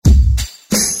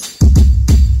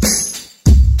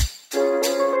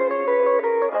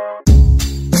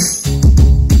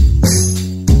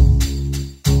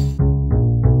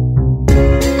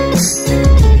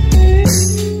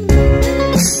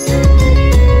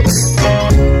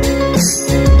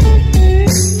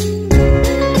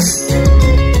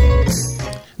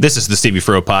This is the Stevie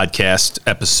Fro Podcast,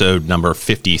 episode number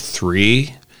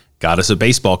 53. Got us a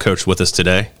baseball coach with us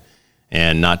today.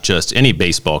 And not just any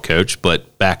baseball coach,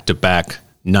 but back-to-back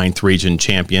 9th Region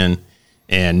champion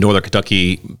and Northern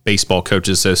Kentucky Baseball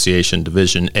Coaches Association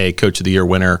Division A Coach of the Year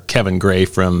winner, Kevin Gray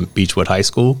from Beechwood High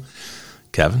School.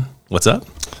 Kevin, what's up?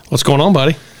 What's going on,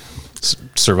 buddy?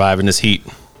 Surviving this heat.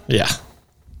 Yeah.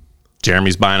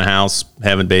 Jeremy's buying a house,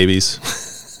 having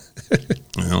babies.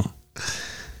 You know.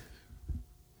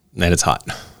 And it's hot.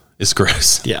 It's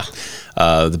gross. Yeah.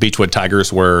 The Beechwood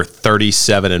Tigers were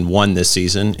 37-1 this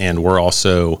season, and we're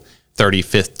also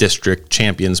 35th district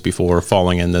champions before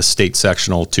falling in the state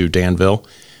sectional to Danville,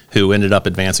 who ended up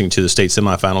advancing to the state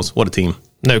semifinals. What a team.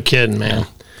 No kidding, man.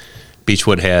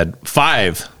 Beechwood had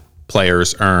 5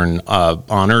 players earn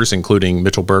honors, including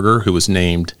Mitchell Berger, who was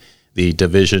named the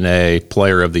Division A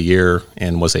Player of the Year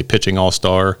and was a pitching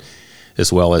all-star,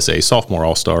 as well as a sophomore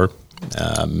all-star.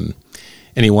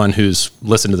 Anyone who's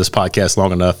listened to this podcast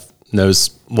long enough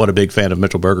knows what a big fan of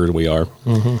Mitchell Berger we are.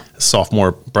 Mm-hmm.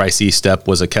 Sophomore Bryce Estep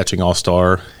was a catching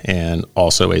all-star and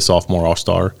also a sophomore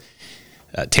all-star.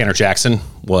 Tanner Jackson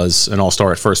was an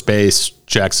all-star at first base.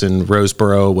 Jackson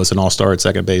Roseboro was an all-star at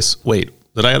second base. Wait,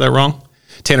 did I have that wrong?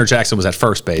 Tanner Jackson was at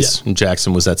first base, and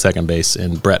Jackson was at second base,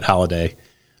 and Brett Holliday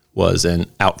was an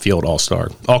outfield all-star,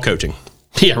 all coaching.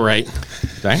 Yeah, right.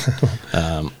 Okay.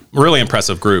 Really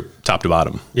impressive group, top to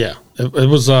bottom. Yeah, it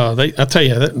was. I tell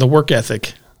you, the work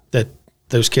ethic that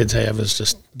those kids have is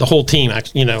just the whole team.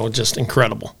 Just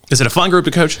incredible. Is it a fun group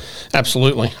to coach?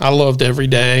 Absolutely. I loved every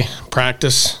day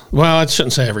practice. Well, I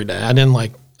shouldn't say every day. I didn't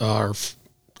like our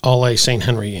All-A St.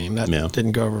 Henry game. That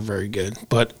didn't go over very good.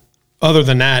 But other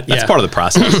than that, that's part of the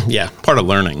process. Yeah, part of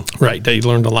learning. Right. They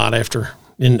learned a lot after,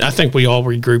 and I think we all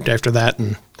regrouped after that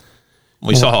and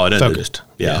we saw how it ended. Focused.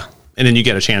 Yeah, and then you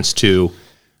get a chance to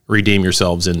redeem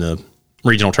yourselves in the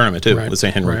regional tournament too with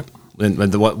St. Henry. Right. And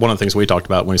one of the things we talked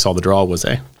about when we saw the draw was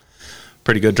a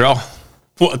pretty good draw.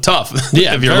 Well, tough.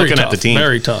 Yeah, if you're looking at the team.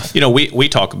 Very tough. We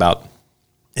talk about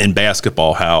in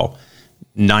basketball how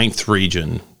 9th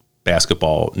Region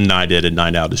basketball, night in and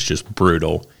night out, is just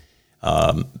brutal.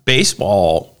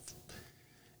 Baseball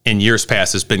in years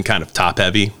past has been kind of top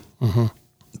heavy. Mm-hmm.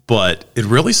 But it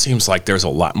really seems like there's a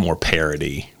lot more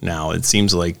parity now. It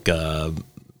seems like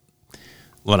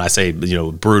when I say,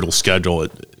 brutal schedule,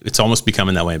 it's almost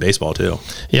becoming that way in baseball too.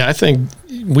 Yeah, I think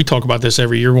we talk about this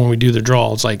every year when we do the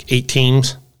draw. It's like 8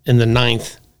 teams. In the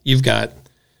 9th, you've got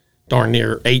darn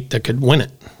near 8 that could win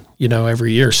it,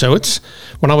 every year. So it's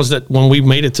when we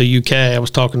made it to UK, I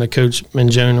was talking to Coach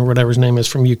Minjone or whatever his name is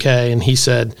from UK, and he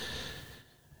said,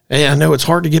 "Hey, I know it's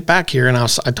hard to get back here." And I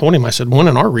told him, I said,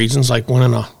 winning our region's like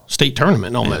winning a state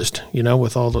tournament almost,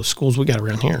 with all the schools we got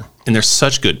around here. And there's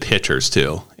such good pitchers,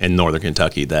 too, in Northern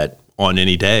Kentucky that on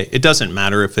any day, it doesn't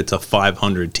matter if it's a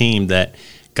 500 team that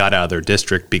got out of their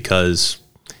district because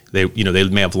they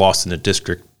may have lost in the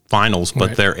district finals,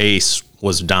 but their ace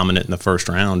was dominant in the first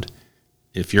round.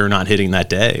 If you're not hitting that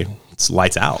day, it's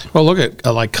lights out. Well, look at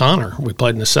like Connor. We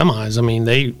played in the semis. I mean,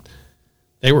 they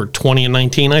were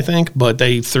 20-19, I think, but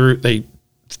they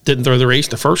didn't throw their ace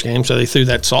the first game, so they threw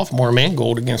that sophomore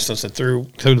Mangold against us that threw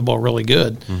the ball really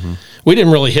good. Mm-hmm. We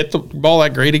didn't really hit the ball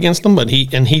that great against them, but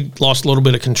he lost a little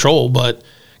bit of control, but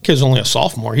kid's only a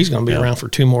sophomore. He's going to be around for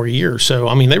 2 more years. So,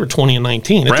 I mean, they were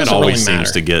 20-19. Brad always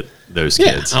seems to get those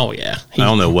kids. Oh, yeah. I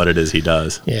don't know what it is he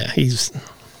does. Yeah, he's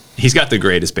got the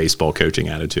greatest baseball coaching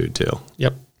attitude, too.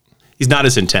 Yep. He's not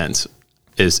as intense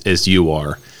as you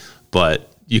are, but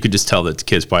you could just tell that the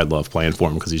kids probably love playing for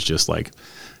him because he's just like,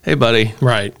 "Hey, buddy."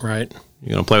 Right. You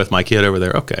going to play with my kid over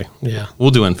there? Okay. Yeah. We'll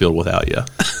do infield without you.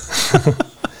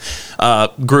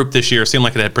 Group this year seemed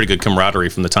like it had pretty good camaraderie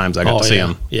from the times I got to see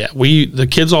them. Yeah. The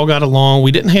kids all got along.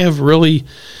 We didn't have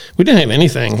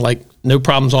anything, like no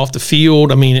problems off the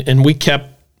field. I mean, and we kept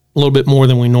a little bit more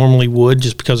than we normally would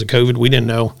just because of COVID. We didn't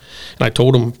know. And I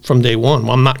told them from day one,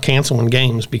 I'm not canceling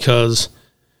games because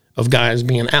of guys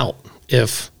being out.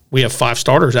 If we have 5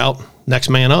 starters out, next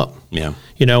man up. Yeah.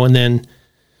 And then,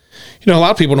 a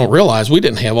lot of people don't realize we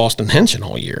didn't have Austin Henshin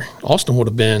all year. Austin would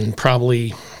have been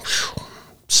probably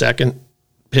second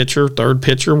pitcher, third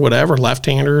pitcher, whatever,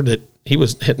 left-hander, that he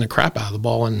was hitting the crap out of the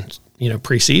ball in,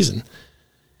 preseason.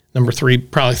 Number 3,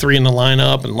 probably 3 in the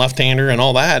lineup and left-hander and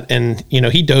all that. And,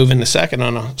 he dove in the second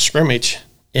on a scrimmage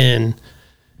and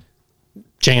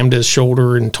jammed his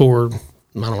shoulder and tore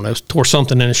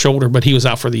something in his shoulder, but he was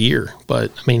out for the year.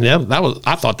 But I mean, that was,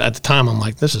 I thought at the time, I'm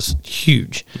like, this is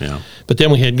huge. Yeah. But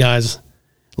then we had guys,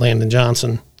 Landon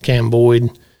Johnson, Cam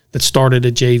Boyd, that started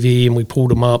at JV, and we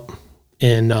pulled them up,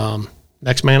 and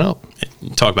next man up.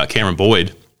 Talk about Cameron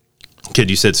Boyd, kid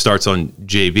you said starts on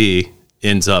JV,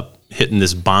 ends up hitting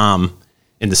this bomb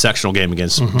in the sectional game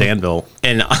against Danville.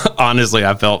 And honestly,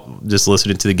 I felt just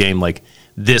listening to the game like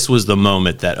this was the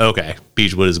moment that, okay,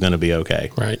 Beechwood is going to be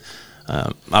okay. Right.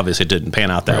 Obviously, it didn't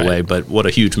pan out that way, but what a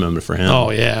huge moment for him.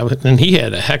 Oh, yeah. And he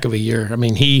had a heck of a year. I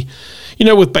mean,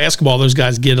 with basketball, those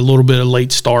guys get a little bit of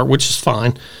late start, which is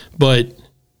fine. But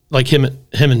like him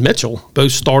and Mitchell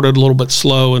both started a little bit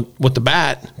slow with the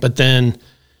bat, but then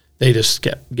they just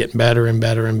kept getting better and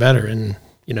better and better. And,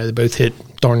 they both hit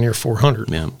darn near 400.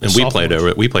 Yeah. And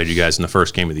we played you guys in the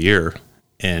first game of the year.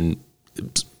 And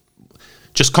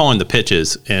just calling the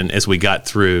pitches. And as we got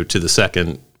through to the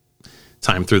second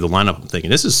time through the lineup, I'm thinking,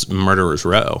 this is murderer's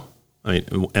row. I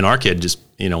mean, and our kid just,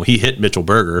 he hit Mitchell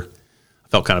Berger. I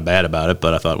felt kind of bad about it,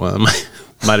 but I thought, well,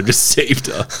 I might have just saved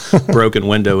a broken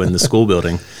window in the school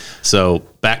building. So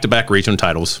back-to-back region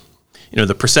titles.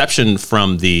 The perception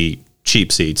from the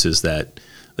cheap seats is that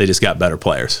they just got better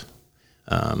players.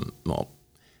 Well,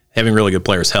 having really good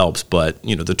players helps, but,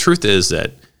 the truth is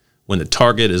that when the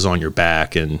target is on your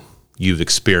back and you've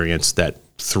experienced that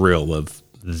thrill of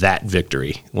that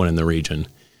victory winning the region,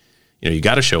 you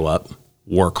got to show up,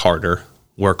 work harder,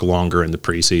 work longer in the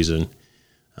preseason,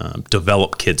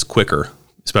 develop kids quicker,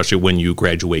 especially when you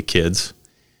graduate kids,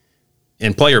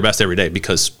 and play your best every day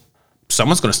because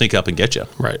someone's going to sneak up and get you.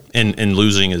 Right. And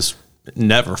losing is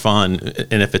never fun.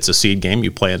 And if it's a seed game,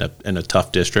 you play in a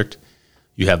tough district.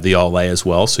 You have the All-A as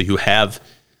well. So you have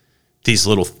these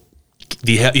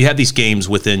you have these games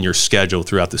within your schedule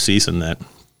throughout the season that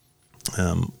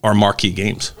are marquee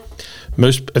games.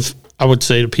 I would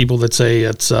say to people that say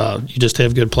it's you just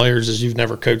have good players is you've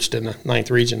never coached in the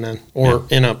 9th region then or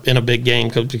in a big game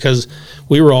because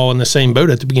we were all in the same boat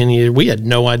at the beginning of the year. We had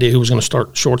no idea who was going to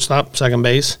start shortstop, second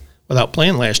base without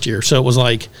playing last year. So it was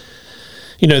like,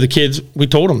 the kids, we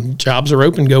told them jobs are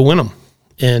open, go win them.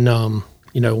 And,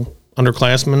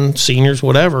 underclassmen, seniors,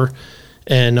 whatever.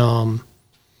 And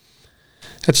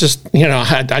that's just,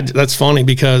 that's funny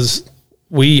because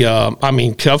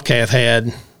Covcath had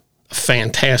a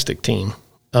fantastic team.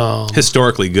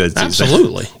 Historically good season.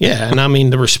 Absolutely. Yeah.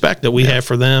 And the respect that we have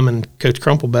for them and Coach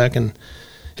Crumplebeck and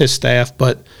his staff.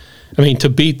 But, to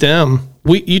beat them,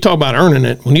 you talk about earning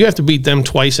it. When you have to beat them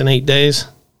twice in 8 days,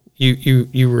 you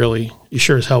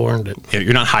sure as hell earned it. Yeah,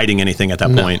 you're not hiding anything at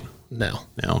that point.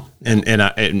 No.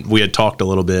 And we had talked a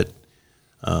little bit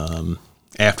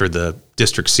after the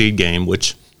district seed game,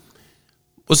 which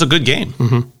was a good game.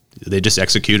 Mm-hmm. They just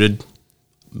executed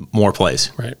more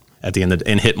plays at the end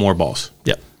and hit more balls.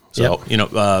 Yep.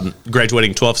 So,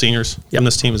 graduating 12 seniors from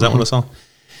this team, is that what I saw?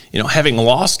 Having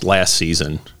lost last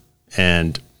season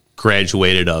and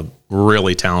graduated a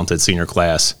really talented senior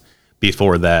class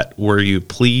before that, were you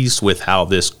pleased with how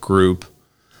this group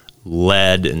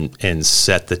led and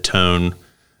set the tone,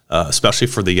 especially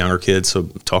for the younger kids? So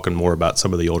talking more about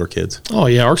some of the older kids. Oh,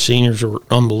 yeah, our seniors are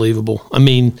unbelievable.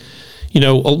 We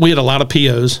had a lot of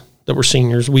POs that were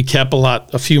seniors. We kept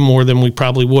a few more than we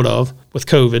probably would have with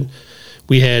COVID.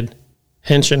 We had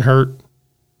Henshin hurt,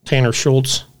 Tanner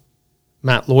Schultz,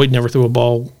 Matt Lloyd never threw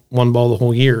one ball the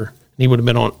whole year. He would have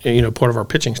been on, part of our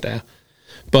pitching staff.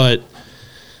 But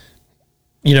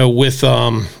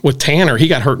with Tanner, he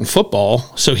got hurt in football,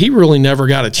 so he really never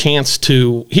got a chance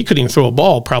he couldn't even throw a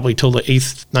ball probably till the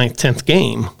 8th, 9th, 10th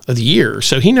game of the year.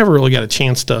 So he never really got a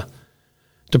chance to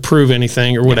prove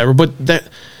anything or whatever. But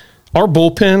our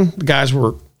bullpen, the guys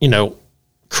were,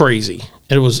 crazy.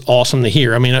 It was awesome to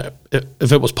hear.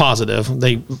 If it was positive,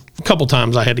 a couple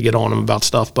times I had to get on them about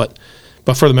stuff, but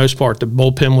for the most part, the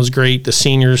bullpen was great. The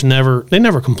seniors never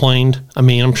complained.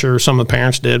 I'm sure some of the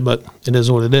parents did, but it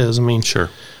is what it is. Sure.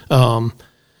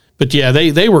 But yeah,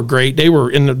 they were great. They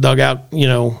were in the dugout,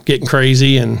 getting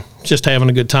crazy and just having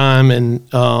a good time. And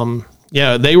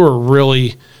they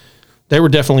were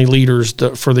definitely leaders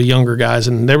for the younger guys,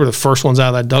 and they were the first ones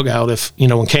out of that dugout. If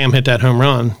when Cam hit that home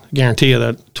run, I guarantee you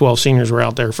that 12 seniors were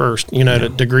out there first,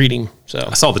 to greet him. So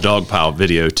I saw the dog pile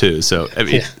video too. So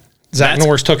Zach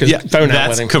Norris took his phone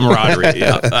out with him. That's camaraderie.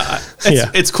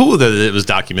 It's cool that it was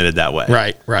documented that way.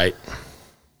 Right.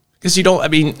 Because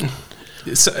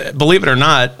believe it or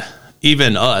not,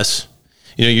 even us,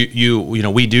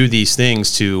 we do these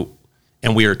things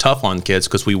and we are tough on kids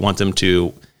because we want them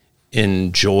to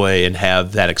enjoy and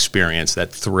have that experience, that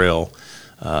thrill,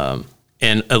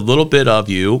 and a little bit of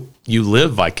you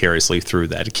live vicariously through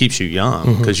that. It keeps you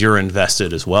young because you're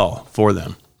invested as well for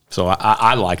them. So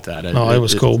I liked that. It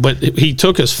was cool. But he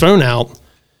took his phone out.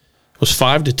 It was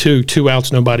 5-2, 2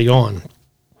 outs, nobody on.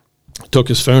 Took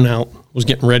his phone out, was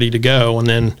getting ready to go, and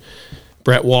then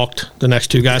Brett walked the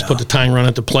next two guys, put the tying run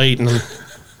at the plate, and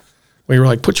we were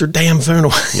like, put your damn phone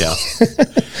away. Yeah.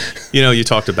 You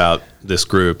talked about this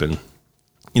group, and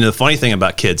the funny thing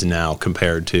about kids now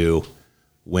compared to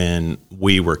when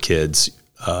we were kids,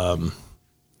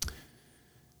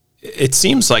 it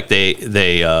seems like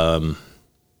they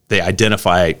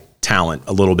identify talent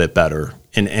a little bit better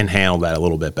and handle that a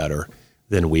little bit better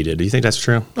than we did. Do you think that's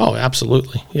true? Oh,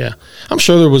 absolutely. Yeah. I'm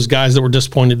sure there was guys that were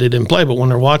disappointed they didn't play, but when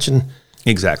they're watching,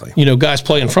 exactly, guys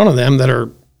play in front of them that are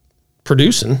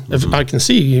producing, if I can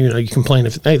see, you complain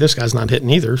hey, this guy's not hitting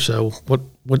either. So what,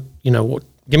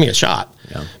 give me a shot.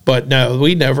 Yeah. But no,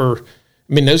 we never,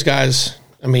 those guys,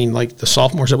 like the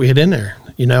sophomores that we had in there,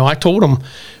 I told them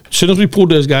as soon as we pulled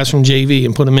those guys from JV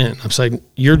and put them in, I'm saying,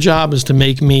 your job is to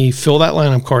make me fill that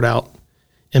lineup card out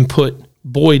and put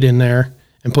Boyd in there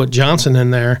and put Johnson in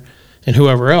there and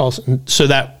whoever else, so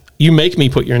that you make me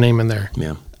put your name in there.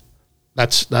 Yeah.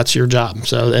 That's your job.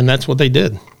 So, and that's what they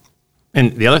did.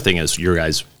 And the other thing is your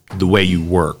guys, the way you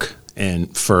work.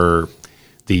 And for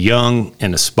the young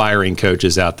and aspiring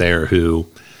coaches out there who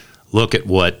look at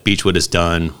what Beechwood has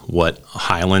done, what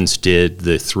Highlands did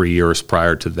the 3 years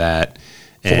prior to that,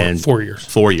 and 4 years.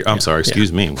 4 years. I'm sorry,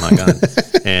 excuse me. My God.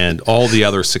 And all the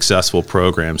other successful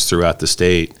programs throughout the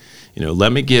state.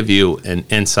 Let me give you an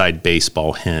inside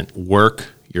baseball hint. Work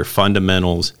your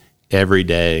fundamentals every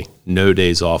day. No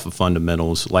days off of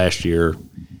fundamentals. Last year,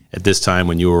 at this time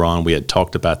when you were on, we had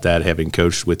talked about that, having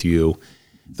coached with you.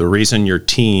 The reason your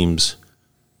teams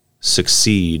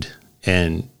succeed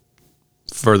and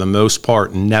for the most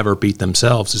part never beat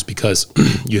themselves is because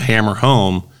you hammer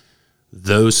home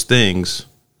those things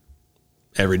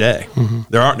every day. Mm-hmm.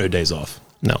 There aren't no days off.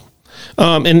 No.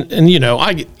 You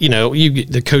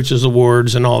get the coaches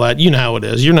awards and all that. You know how it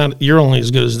is. You're only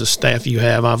as good as the staff you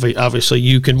have. Obviously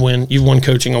you can win. You've won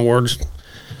coaching awards,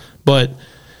 but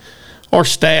our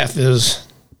staff is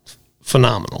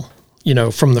phenomenal.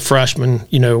 From the freshmen,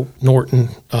 Norton,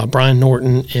 Brian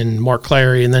Norton and Mark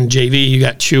Clary, and then JV, you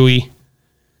got Chewy,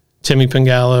 Timmy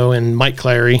Pingallo and Mike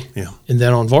Clary. Yeah. And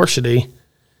then on varsity,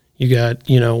 you got,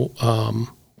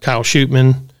 Kyle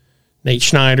Shootman, Nate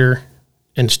Schneider,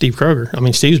 and Steve Kroger.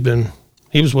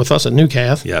 He was with us at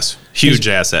Newcath. Yes. Huge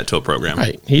asset to a program.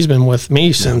 Right. He's been with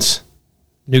me since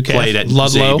Newcath. Played at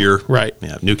Ludlow. Xavier. Right.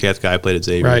 Yeah. Newcath guy played at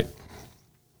Xavier. Right.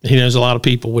 He knows a lot of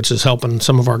people, which is helping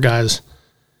some of our guys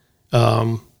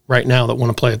right now that want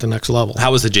to play at the next level.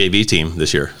 How was the JV team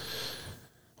this year?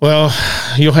 Well,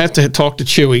 you'll have to talk to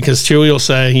Chewy because Chewy will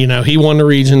say, he won the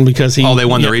region because he. Oh, they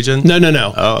won the region? No.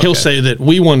 Oh, okay. He'll say that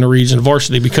we won the region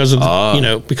varsity because of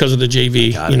because of the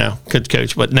JV,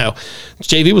 coach. But no,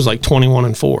 JV was like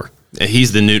 21-4.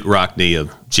 He's the Newt Rockney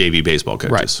of JV baseball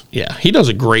coaches. Right. Yeah, he does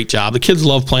a great job. The kids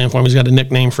love playing for him. He's got a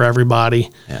nickname for everybody.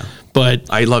 Yeah.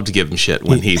 But I love to give him shit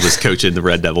when he was coaching the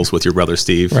Red Devils with your brother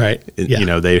Steve. Right.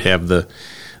 Yeah. They have the.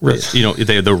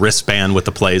 They have the wristband with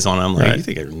the plays on them. Right. You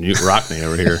think of Newt Rockney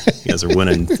over here? You guys are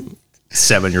winning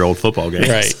 7-year-old football games.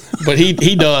 Right. But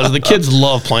he does. The kids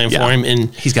love playing for him,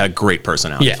 and he's got a great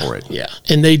personality for it. Yeah.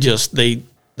 And they just they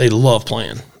love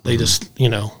playing. They just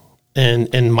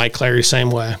and Mike Clary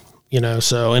same way.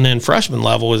 So and then freshman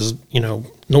level is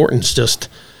Norton's just.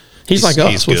 He's like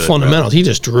us with fundamentals. Bro. He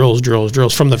just drills.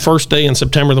 From the first day in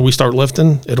September that we start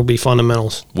lifting, it'll be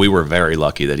fundamentals. We were very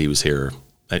lucky that he was here.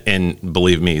 And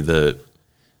believe me, the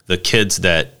kids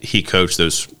that he coached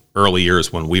those early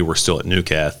years when we were still at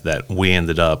Newcath, that we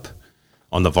ended up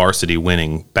on the varsity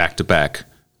winning back-to-back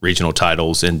regional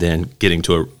titles and then getting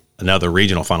to another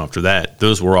regional final after that,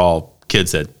 those were all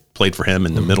kids that played for him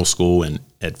in the middle school and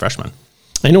at freshman.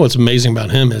 I know what's amazing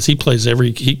about him is he plays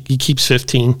he keeps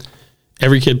 15.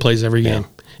 Every kid plays every game.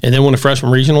 And then when the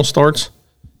freshman regional starts,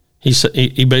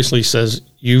 he basically says,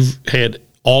 you've had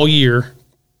all year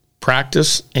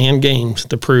practice and games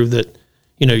to prove that,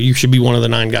 you should be one of the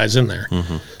 9 guys in there.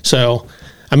 Mm-hmm. So,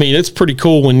 it's pretty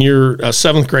cool when you're a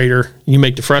 7th grader, you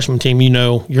make the freshman team,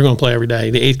 you're going to play every day.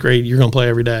 The 8th grade, you're going to play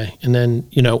every day. And then,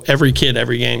 every kid,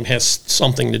 every game has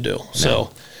something to do.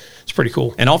 So it's pretty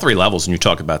cool. And all 3 levels, when you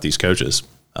talk about these coaches,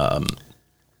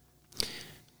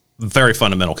 very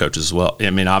fundamental coaches as well.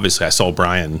 Obviously I saw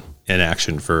Brian in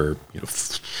action for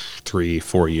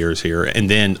 3-4 years here, and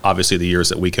then obviously the years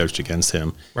that we coached against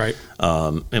him. Right.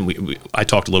 And I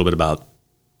talked a little bit about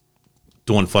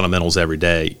doing fundamentals every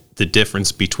day. The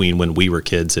difference between when we were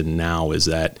kids and now is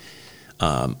that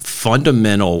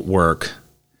fundamental work.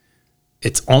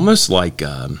 It's almost like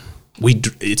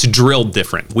it's drilled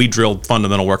different. We drilled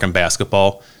fundamental work in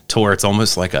basketball to where it's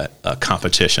almost like a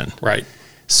competition. Right.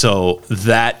 So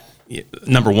that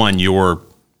number one, you're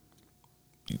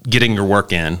getting your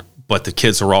work in, but the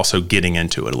kids are also getting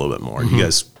into it a little bit more. Mm-hmm. You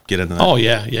guys get into that? Oh,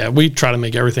 yeah. We try to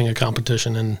make everything a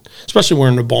competition, and especially when we're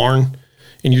in the barn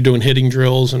and you're doing hitting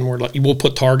drills, and we'll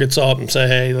put targets up and say,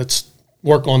 hey, let's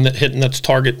work on that hitting that's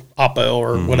target oppo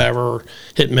or whatever, or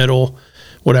hit middle,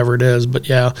 whatever it is. But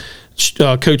yeah,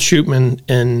 Coach Shootman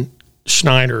and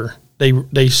Schneider, they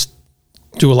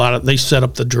do a lot of, they set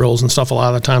up the drills and stuff. A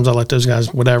lot of the times I let those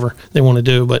guys, whatever they want to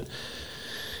do, but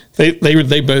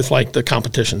they both like the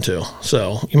competition too.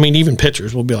 So, I mean, even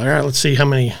pitchers will be like, all right, let's see how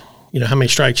many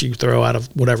strikes you throw out of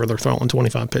whatever they're throwing,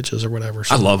 25 pitches or whatever.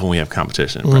 So, I love when we have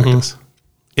competition in practice.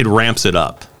 It ramps it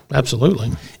up.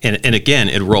 Absolutely. And again,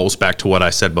 it rolls back to what I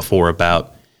said before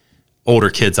about older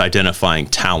kids identifying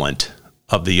talent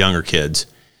of the younger kids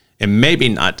and maybe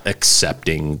not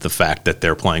accepting the fact that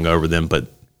they're playing over them, but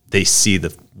they see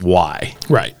the why.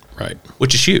 Right.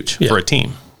 Which is huge for a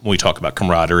team when we talk about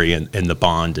camaraderie and the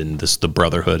bond and the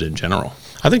brotherhood in general.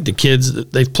 I think the kids,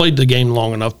 they've played the game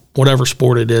long enough, whatever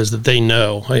sport it is, that they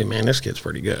know, hey, man, this kid's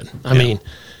pretty good. I mean,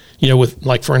 with,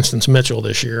 like, for instance, Mitchell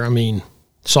this year, I mean,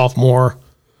 sophomore,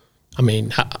 I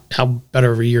mean, how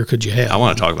better of a year could you have? I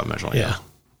want to talk about Mitchell. Yeah.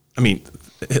 I mean,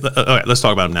 all right, let's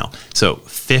talk about him now. So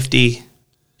 50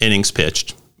 innings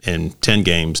pitched in 10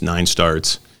 games, 9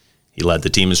 starts. He led the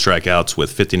team in strikeouts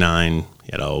with 59,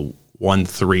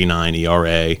 1.39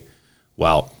 ERA,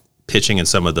 while pitching in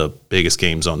some of the biggest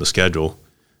games on the schedule.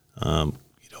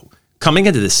 Coming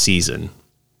into this season,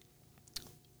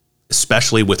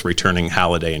 especially with returning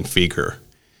Halladay and Feger,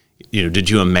 did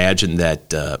you imagine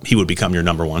that he would become your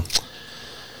number one?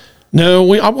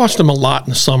 No, I watched him a lot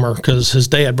in the summer because his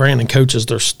dad, Brandon, coaches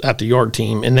at the yard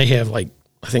team, and they have, like,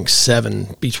 I think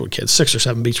 7 Beechwood kids, 6 or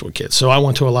 7 Beechwood kids. So I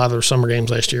went to a lot of their summer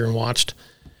games last year and watched.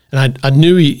 And I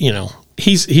knew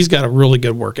he's got a really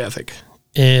good work ethic,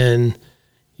 and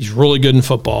he's really good in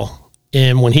football.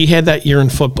 And when he had that year in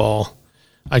football,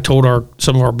 I told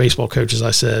some of our baseball coaches,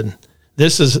 I said,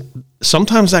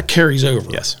 sometimes that carries over.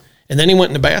 Yes. And then he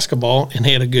went into basketball and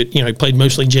had a good, he played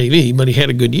mostly JV, but he had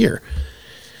a good year.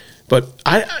 But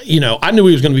I knew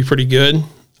he was going to be pretty good.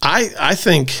 I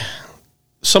think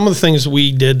some of the things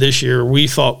we did this year, we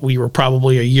thought we were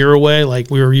probably a year away.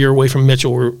 Like, we were a year away from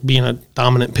Mitchell being a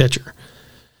dominant pitcher.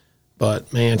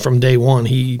 But man, from day one,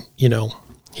 he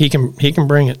can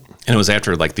bring it. And it was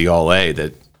after, like, the All-A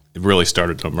that it really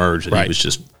started to emerge, and he was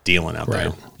just dealing out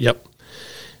there. Yep.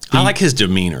 I like his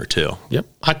demeanor too. Yep.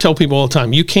 I tell people all the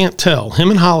time, you can't tell,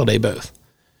 him and Halladay both,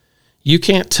 you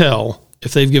can't tell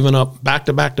if they've given up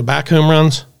back-to-back-to-back home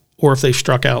runs or if they've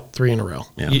struck out 3 in a row.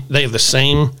 Yeah. They have the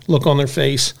same look on their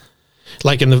face.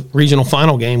 Like in the regional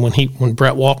final game, when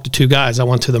Brett walked the 2 guys, I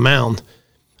went to the mound.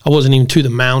 I wasn't even to the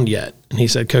mound yet. And he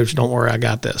said, Coach, don't worry, I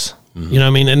got this. Mm-hmm. You know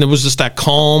what I mean? And it was just that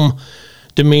calm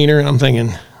demeanor. And I'm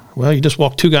thinking, well, you just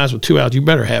walked 2 guys with 2 outs. You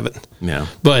better have it. Yeah.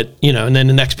 But, and then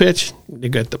the next pitch, we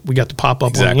got the pop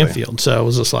up on the infield. So it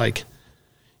was just like,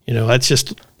 that's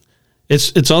just –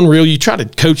 it's unreal. You try to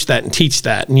coach that and teach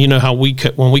that. And you know how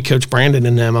when we coach Brandon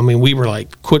and them, I mean, we were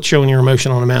like, quit showing your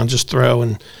emotion on the mound, just throw.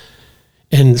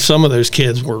 And some of those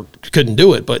kids couldn't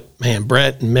do it. But, man,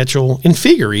 Brett and Mitchell and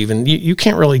Feger even, you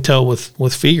can't really tell with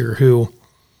Feger who,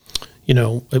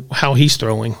 how he's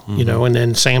throwing, and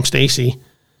then Sam Stacy.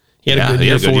 He had a good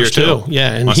year for us too.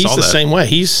 Yeah, and he's the same way.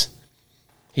 He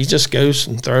just goes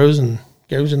and throws and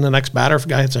goes in the next batter. If a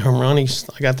guy hits a home run,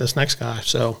 I got this next guy.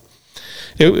 So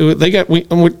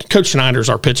Coach Schneider's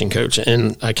our pitching coach,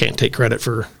 and I can't take credit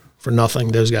for nothing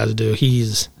those guys do.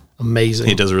 He's amazing.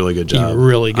 He does a really good job.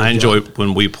 I enjoy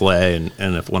when we play,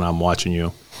 and when I'm watching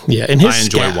you. Yeah, and I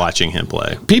enjoy watching him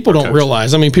play. People don't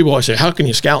realize. I mean, people always say, "How can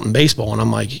you scout in baseball?" And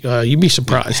I'm like, "You'd be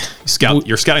surprised."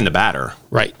 You're scouting the batter,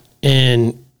 right?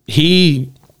 And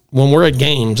when we're at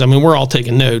games, I mean, we're all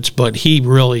taking notes, but he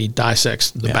really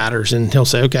dissects the batters, and he'll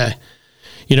say, okay,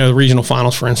 the regional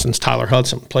finals, for instance, Tyler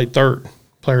Hudson played 3rd,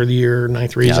 player of the year,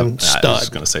 9th reason, stud. I was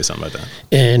going to say something about that.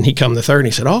 And he come to 3rd, and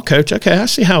he said, oh, Coach, okay, I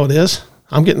see how it is.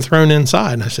 I'm getting thrown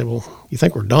inside. And I said, well, you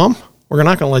think we're dumb? We're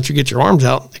not going to let you get your arms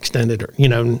out extended,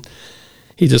 and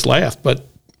he just laughed. But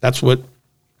that's what,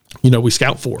 we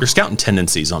scout for. You're scouting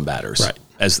tendencies on batters, right?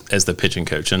 As the pitching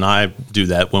coach. And I do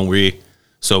that when we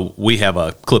have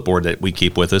a clipboard that we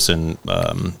keep with us, and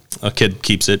a kid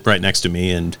keeps it right next to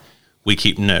me, and we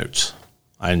keep notes.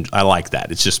 I like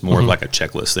that. It's just more of like a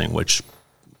checklist thing, which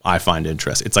I find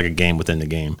interesting. It's like a game within the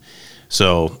game.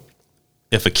 So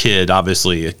if a kid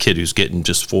who's getting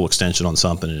just full extension on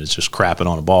something and is just crapping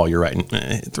on a ball, you're writing,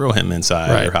 throw him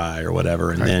inside or high or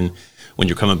whatever. And then when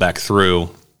you're coming back through,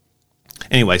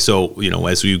 anyway, so,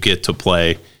 as you get to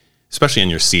play, especially in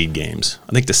your seed games,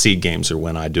 I think the seed games are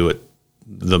when I do it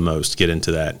the most, get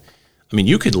into that. I mean,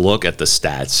 you could look at the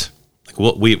stats. Like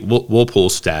we'll pull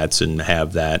stats and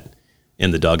have that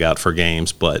in the dugout for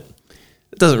games, but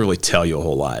it doesn't really tell you a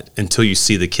whole lot until you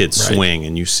see the kid swing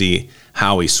and you see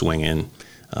how he's swinging.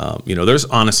 There's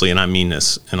honestly, and I mean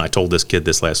this, and I told this kid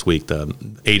this last week, the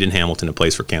Aiden Hamilton who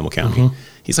plays for Campbell County. Mm-hmm.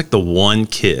 He's like the one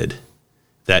kid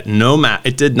that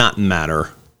it did not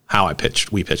matter how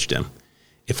we pitched him.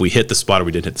 If we hit the spot or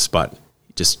we didn't hit the spot,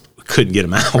 just couldn't get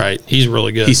him out. Right. He's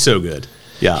really good. He's so good.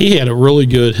 Yeah. He had a really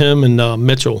good, him and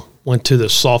Mitchell went to the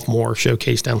sophomore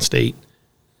showcase downstate.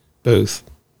 Both,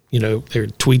 there were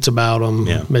tweets about him.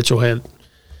 Yeah. Mitchell had,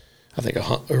 I think,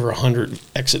 over 100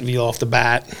 exit velo off the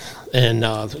bat. And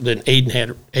then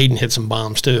Aiden hit some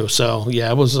bombs too. So,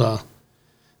 yeah, it was,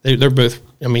 they're both,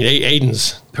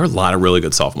 Aiden's. There are a lot of really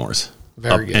good sophomores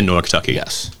Very good. In North Kentucky.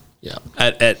 Yes. Yeah.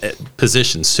 At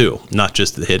positions too, not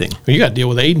just the hitting. You got to deal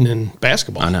with Aiden in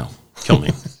basketball. I know. Kill me.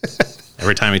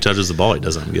 Every time he touches the ball, he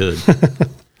does something good.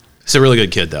 He's a really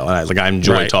good kid, though. I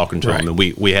enjoy talking to him. And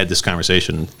we had this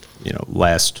conversation,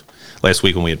 last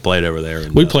week when we had played over there.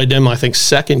 And, we played them, I think,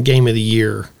 second game of the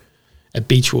year at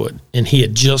Beechwood, and he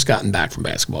had just gotten back from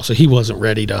basketball, so he wasn't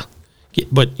ready to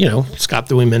get. But Scott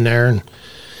threw him in there, and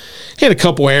he had a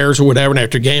couple errors or whatever. And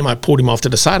after the game, I pulled him off to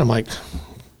the side. I'm like,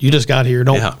 "You just got here.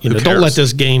 Don't let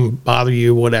this game bother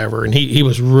you, whatever." And he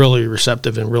was really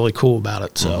receptive and really cool about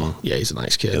it. So yeah, he's a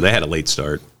nice kid. Yeah, they had a late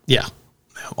start. Yeah.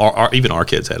 Even our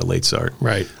kids had a late start.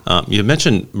 Right. You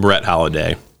mentioned Brett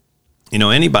Holliday.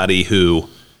 Anybody who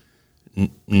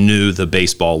knew the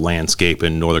baseball landscape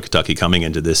in Northern Kentucky coming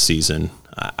into this season,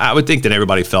 I would think that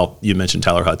everybody felt, you mentioned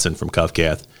Tyler Hudson from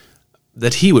Covcath,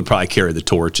 that he would probably carry the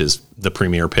torch as the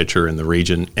premier pitcher in the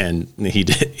region, and he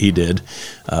did.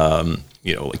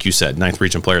 Like you said, 9th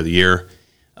Region Player of the Year.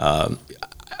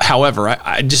 However,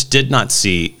 I just did not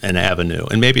see an avenue,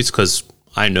 and maybe it's because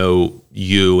I know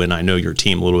you and I know your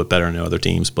team a little bit better than other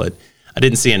teams, but I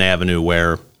didn't see an avenue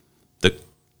where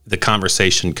the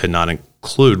conversation could not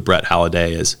include Brett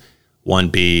Holliday as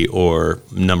 1B or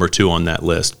number 2 on that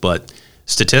list. But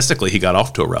statistically, he got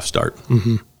off to a rough start.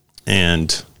 Mm-hmm.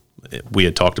 And we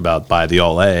had talked about by the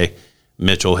All-A,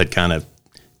 Mitchell had kind of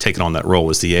taken on that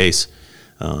role as the ace.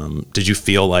 Did you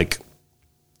feel like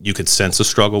you could sense a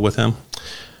struggle with him?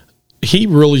 He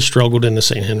really struggled in the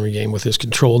St. Henry game with his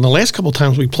control. And the last couple of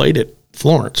times we played at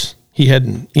Florence, he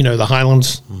had, the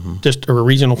Highlands, or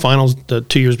regional finals the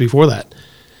 2 years before that.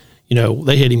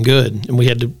 They hit him good, and we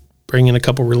had to bring in a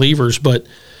couple relievers, but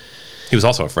he was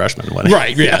also a freshman, wasn't he?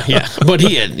 Right, yeah. But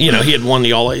he had, he had won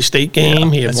the All-A state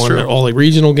game, he had won the All-A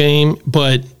regional game,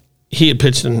 but he had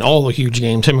pitched in all the huge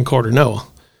games, him and Carter Noah.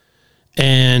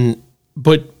 And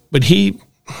but he's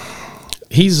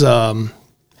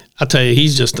I'll tell you,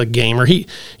 he's just a gamer.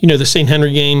 The St.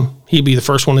 Henry game, he'd be the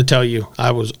first one to tell you,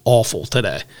 I was awful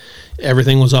today.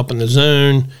 Everything was up in the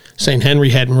zone. St. Henry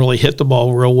hadn't really hit the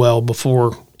ball real well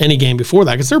before any game before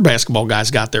that because their basketball guys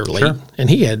got there late. Sure. And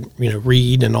he had,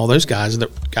 Reed and all those guys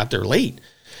that got there late.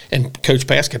 And Coach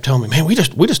Bass kept telling me, man, we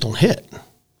just don't hit.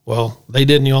 Well, they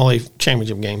did in the All-A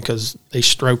championship game because they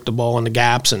stroked the ball in the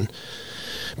gaps.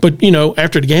 But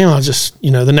after the game, I was just,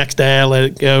 the next day I let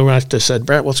it go. And I just said,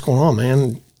 Brett, what's going on,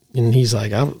 man? And he's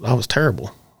like, I was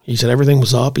terrible. He said, everything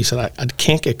was up. He said, I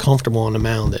can't get comfortable on the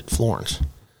mound at Florence.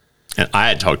 And I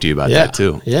had talked to you about that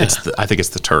too. Yeah. I think it's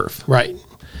the turf. Right.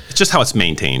 It's just how it's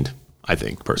maintained, I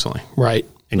think, personally. Right.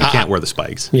 And you can't wear the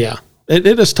spikes. Yeah. It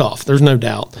is tough. There's no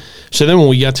doubt. So then when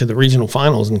we got to the regional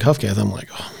finals in Covcath, I'm like,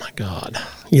 oh, my God.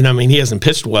 He hasn't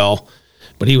pitched well,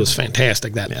 but he was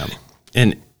fantastic that day.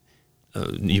 And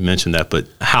you mentioned that, but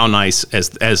how nice as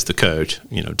the coach,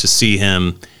 to see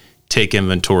him take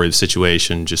inventory of the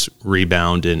situation, just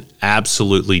rebound and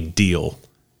absolutely deal,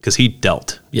 because he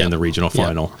dealt in the regional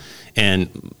final.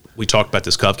 And we talked about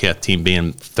this Covcath team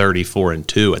being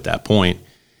 34-2 at that point,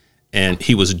 and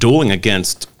he was dueling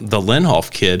against the Linhoff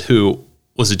kid who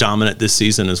was dominant this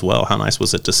season as well. How nice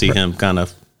was it to see him kind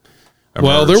of emerge?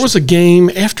 Well, there was a game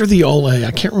after the All-A.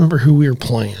 I can't remember who we were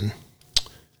playing.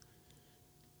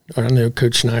 I know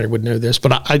Coach Schneider would know this,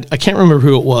 but I can't remember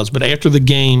who it was. But after the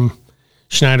game,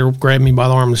 Schneider grabbed me by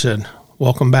the arm and said,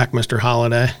 welcome back, Mr.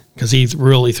 Holliday, because he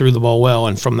really threw the ball well.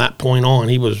 And from that point on,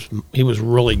 he was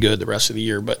really good the rest of the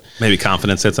year. But maybe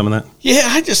confidence had some of that?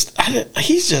 Yeah,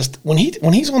 he's just, when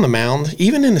he's on the mound,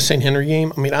 even in the St. Henry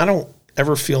game, I don't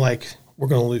ever feel like we're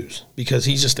going to lose because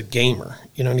he's just a gamer,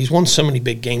 and he's won so many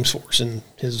big games for us in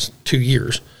his 2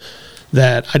 years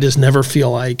that I just never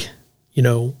feel like,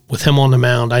 with him on the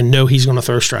mound, I know he's going to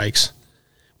throw strikes.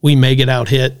 We may get out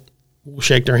hit. We'll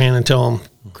shake their hand and tell him,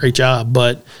 great job.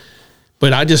 But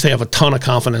I just have a ton of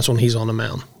confidence when he's on the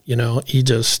mound. He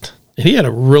had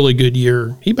a really good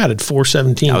year. He batted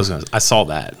 .417. I saw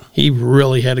that. He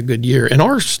really had a good year. And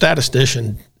our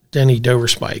statistician, Denny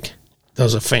Doverspike,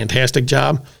 does a fantastic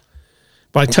job.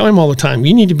 But I tell him all the time,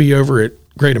 you need to be over at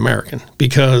Great American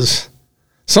because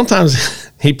sometimes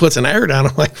he puts an error down.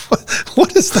 I'm like,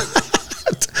 what is that?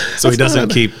 So he doesn't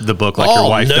keep the book like your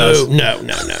wife does?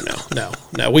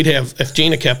 No. We'd have, if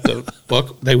Gina kept the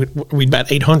book, we'd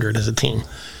bat 800 as a team.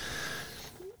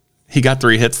 He got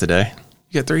 3 hits today.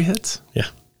 You got 3 hits? Yeah.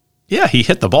 Yeah, he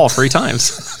hit the ball 3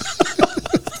 times.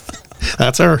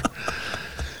 That's her.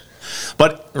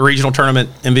 But regional tournament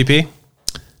MVP?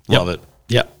 Love it.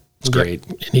 Yep. It's great.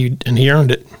 And he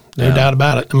earned it. No doubt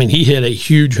about it. I mean, he hit a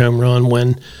huge home run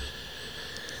when,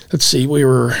 let's see, we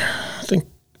were, I think,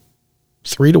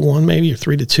 3-1 maybe, or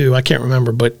 3-2. I can't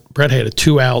remember, but Brett had a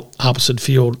 2-out opposite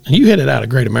field. And you hit it out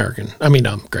of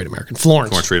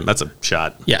Florence. Freedom. That's a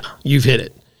shot. Yeah, you've hit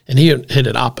it. And he hit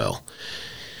it oppo.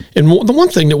 And the one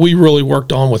thing that we really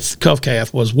worked on with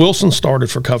Covcath was Wilson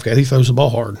started for Covcath. He throws the ball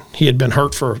hard. He had been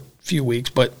hurt for a few weeks,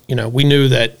 but, we knew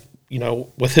that,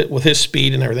 with his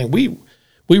speed and everything, we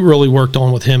really worked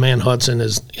on with him and Hudson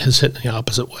is hitting the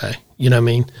opposite way. You know what I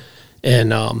mean?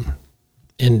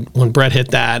 And when Brett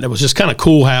hit that, it was just kind of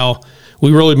cool how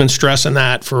we really been stressing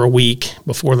that for a week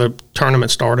before the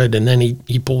tournament started, and then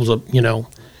he pulls a big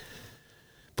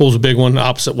one the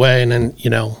opposite way, and then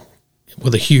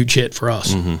with a huge hit for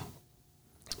us. Mm-hmm.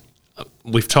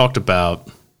 We've talked about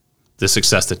the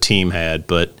success the team had,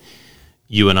 but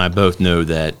you and I both know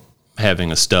that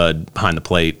having a stud behind the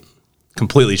plate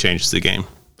completely changes the game.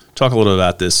 Talk a little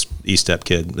about this E-Step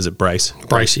kid. Is it Bryce?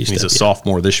 Bryce E-Step. He's a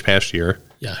sophomore this past year.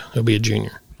 Yeah, he'll be a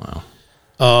junior.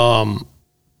 Wow.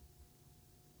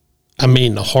 I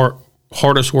mean,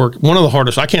 hardest work, one of the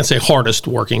hardest, I can't say hardest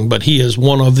working, but he is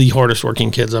one of the hardest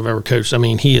working kids I've ever coached. I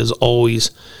mean, he is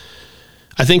always,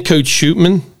 I think Coach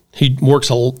Shootman, he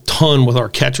works a ton with our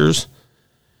catchers.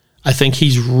 I think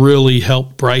he's really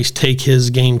helped Bryce take his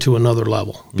game to another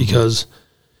level because,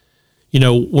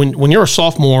 when you're a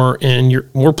sophomore and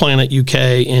we're playing at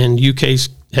UK and UK's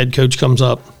head coach comes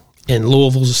up and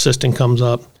Louisville's assistant comes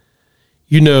up,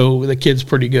 the kid's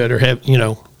pretty good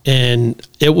and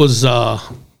it was, I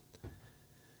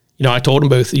told them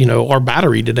both, our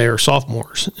battery today are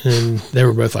sophomores, and they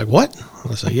were both like, what?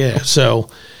 I said, yeah. So,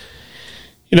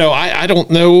 I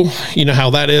don't know,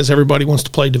 how that is. Everybody wants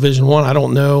to play Division I. I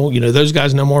don't know. Those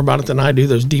guys know more about it than I do,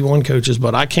 those D1 coaches,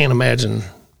 but I can't imagine,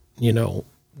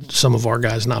 some of our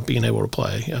guys not being able to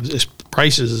play. This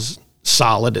Price is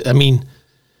solid. I mean,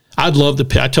 I'd love to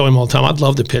pitch. I tell him all the time, I'd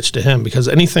love to pitch to him because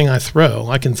anything I throw,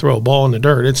 I can throw a ball in the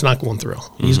dirt. It's not going through.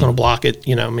 Mm-hmm. He's going to block it,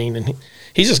 and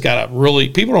he's just got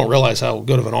people don't realize how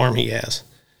good of an arm he has.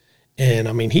 And,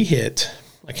 I mean, he hit,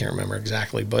 I can't remember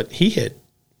exactly, but he hit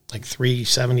like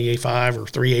 375 or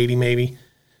 380 maybe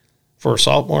for a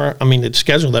sophomore. I mean, the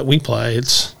schedule that we play,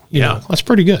 it's, that's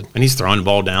pretty good. And he's throwing the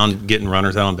ball down, getting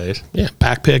runners out on base. Yeah,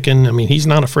 back picking. I mean, he's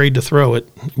not afraid to throw it.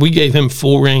 We gave him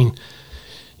full rein.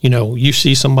 You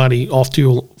see somebody off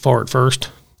too far at first,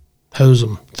 hose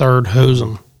them. Third, hose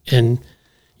them. And,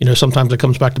 sometimes it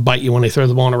comes back to bite you when they throw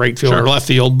the ball in the right field or left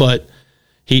field, but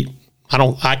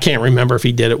I can't remember if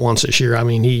he did it once this year. I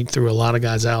mean, he threw a lot of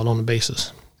guys out on the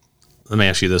bases. Let me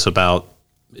ask you this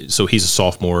so he's a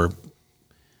sophomore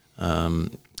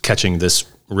catching this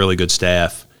really good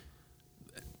staff.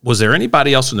 Was there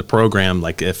anybody else in the program,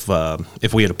 like if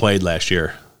we had played last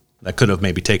year, that could have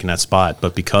maybe taken that spot,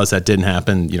 but because that didn't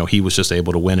happen, he was just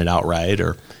able to win it outright?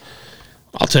 Or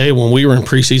I'll tell you, when we were in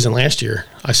preseason last year,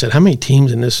 I said, how many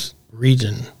teams in this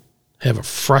region have a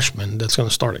freshman that's going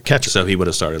to start at catcher? So he would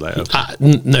have started last.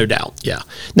 No doubt, yeah.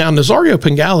 Now, Nazario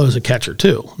Pingallo is a catcher,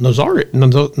 too.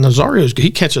 Nazario's, he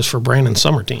catches for Brandon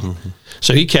Summer team. Mm-hmm.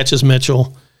 So he catches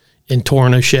Mitchell and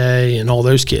Torrin O'Shea and all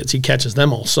those kids. He catches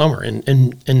them all summer. And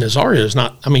Nazario's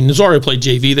not – I mean, Nazario played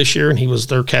JV this year, and he was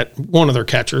one of their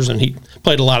catchers, and he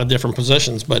played a lot of different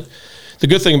positions. But the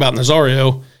good thing about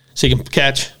Nazario is he can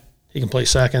catch, he can play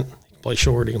second, he can play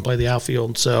short, he can play the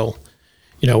outfield. So –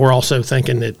 we're also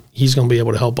thinking that he's going to be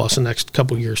able to help us the next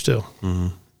couple of years too.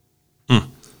 Mm-hmm.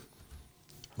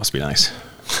 Must be nice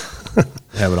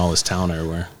having all this talent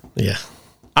everywhere. Yeah,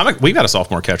 we've got a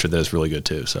sophomore catcher that is really good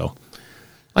too. So,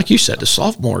 like you said, the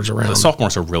sophomores around. The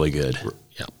sophomores are really good.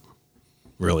 Yeah,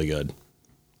 really good.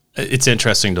 It's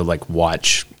interesting to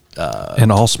watch in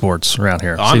all sports around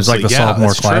here. Honestly, seems like the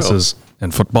sophomore classes true.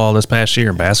 In football this past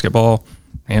year, basketball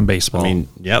and baseball. I mean,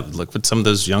 yeah, look at some of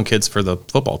those young kids for the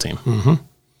football team. Mm-hmm.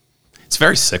 It's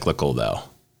very cyclical, though,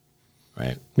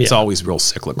 right? Yeah. It's always real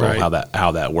cyclical right.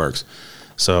 how that works.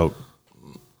 So,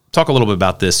 talk a little bit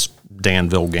about this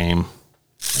Danville game.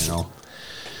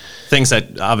 Things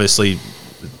that obviously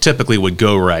typically would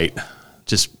go right.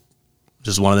 Just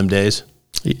one of them days.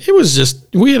 It was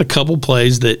just we had a couple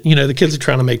plays that the kids are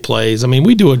trying to make plays. I mean,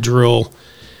 we do a drill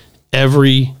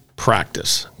every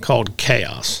practice called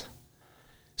Chaos.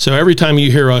 So every time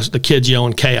you hear the kids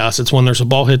yelling chaos, it's when there's a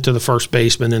ball hit to the first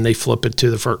baseman and they flip it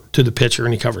to the pitcher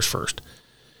and he covers first.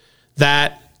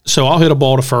 So I'll hit a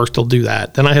ball to first, he'll do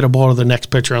that. Then I hit a ball to the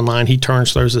next pitcher in line, he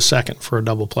turns, throws a second for a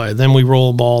double play. Then we roll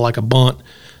a ball like a bunt,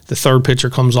 the third pitcher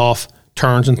comes off,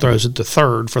 turns and throws it to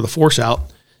third for the force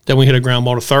out. Then we hit a ground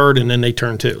ball to third and then they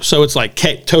turn too. So it's like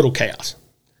total chaos.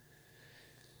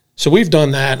 So we've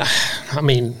done that, I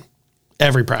mean,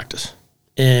 every practice.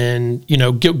 And,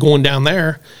 going down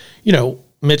there,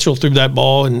 Mitchell threw that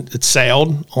ball and it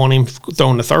sailed on him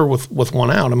throwing the third with one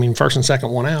out. I mean, first and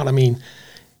second, one out. I mean,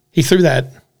 he threw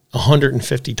that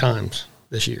 150 times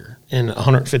this year. And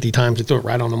 150 times he threw it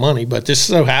right on the money. But this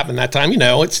so happened that time,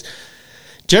 it's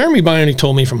Jeremy Bynum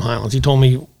told me from Highlands. He told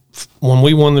me when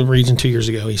we won the region 2 years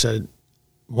ago, he said,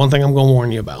 one thing I'm going to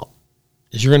warn you about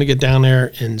is you're going to get down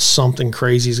there and something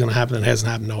crazy is going to happen that hasn't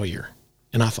happened all year.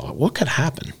 And I thought, what could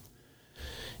happen?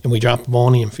 And we dropped the ball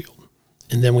in the infield.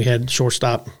 And then we had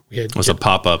shortstop. It was a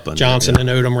pop-up. Johnson and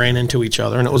Odom ran into each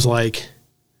other. And it was like,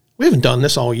 we haven't done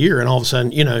this all year. And all of a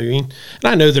sudden, and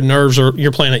I know the nerves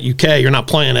you're playing at UK. You're not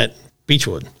playing at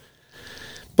Beechwood.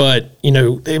 But,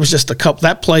 it was just a couple.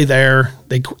 That play there,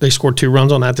 they scored 2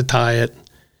 runs on that to tie it.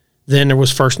 Then there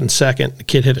was first and second. The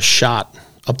kid hit a shot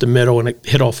up the middle, and it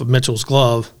hit off of Mitchell's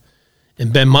glove.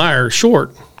 And Ben Meyer,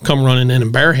 short, come running in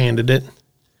and barehanded it.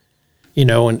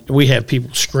 And we have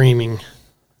people screaming,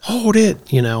 hold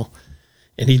it,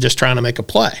 and he just trying to make a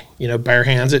play. Bare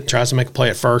hands it, tries to make a play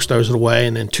at first, throws it away,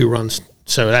 and then 2 runs.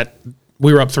 So that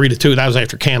we were up 3-2. That was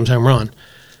after Cam's home run.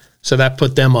 So that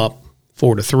put them up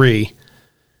 4-3.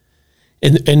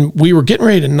 And we were getting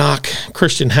ready to knock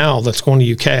Christian Howell, that's going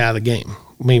to UK, out of the game.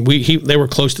 I mean, they were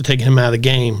close to taking him out of the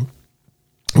game.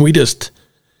 We just,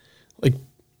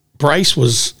 Bryce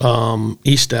was,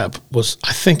 E-Step was,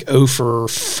 I think, 0 for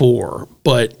 4,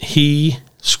 but he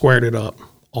squared it up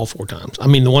all 4 times. I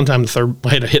mean, the one time the third, I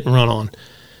had a hit and run on.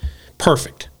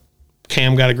 Perfect.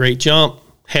 Cam got a great jump,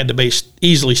 had the base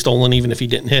easily stolen even if he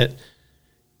didn't hit.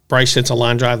 Bryce hits a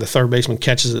line drive, the third baseman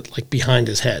catches it behind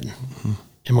his head. Mm-hmm.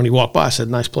 And when he walked by, I said,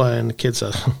 nice play. And the kid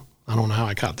said, I don't know how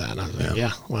I caught that. And I was like,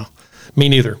 yeah, well, me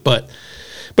neither. But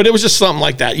it was just something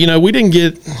like that. We didn't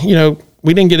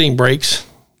get any breaks,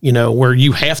 where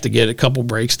you have to get a couple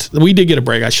breaks. We did get a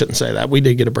break. I shouldn't say that. We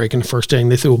did get a break in the first inning.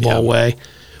 They threw a ball away.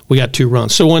 We got 2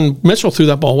 runs. So when Mitchell threw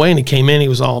that ball away and he came in, he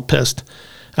was all pissed.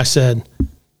 I said,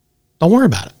 don't worry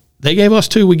about it. They gave us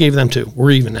 2. We gave them 2.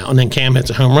 We're even now. And then Cam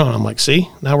hits a home run. I'm like, see,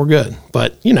 now we're good.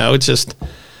 But, it's just,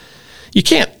 you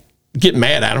can't get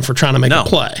mad at him for trying to make a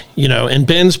play, and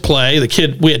Ben's play, the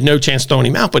kid, we had no chance throwing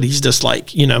him out, but he's just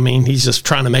he's just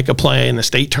trying to make a play in the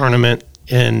state tournament.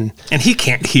 And he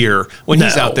can't hear when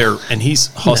he's out there and he's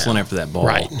hustling after that ball.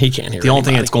 Right. He can't hear. The only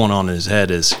thing that's going on in his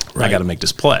head is, I got to make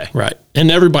this play. Right.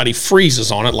 And everybody freezes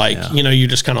on it. You're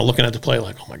just kind of looking at the play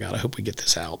like, oh my God, I hope we get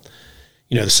this out.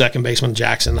 The second baseman,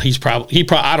 Jackson, he probably,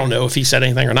 I don't know if he said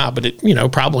anything or not, but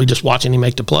probably just watching him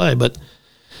make the play. But,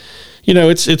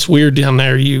 it's weird down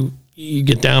there. You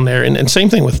get down there, and same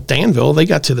thing with Danville. They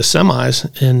got to the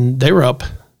semis, and they were up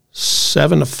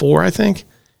 7-4, I think,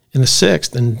 in the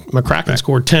 6th, and McCracken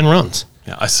scored 10 runs.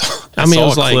 Yeah, I saw a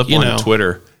clip on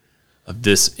Twitter of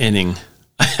this inning.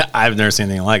 I've never seen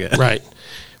anything like it. Right.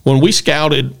 When we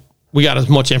scouted, we got as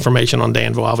much information on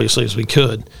Danville, obviously, as we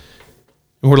could.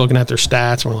 And we're looking at their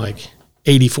stats, and we're like,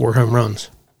 84 home runs.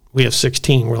 We have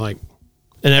 16. We're like,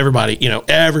 and everybody,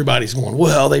 everybody's going,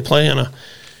 well, they play in a,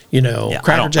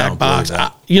 Cracker Jack box.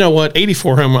 You know what?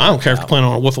 84 home runs. I don't care if you're playing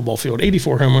on a wiffle ball field.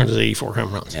 84 home runs is 84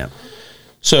 home runs. Yeah.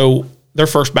 So their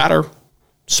first batter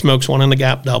smokes one in the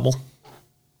gap double.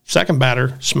 Second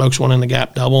batter smokes one in the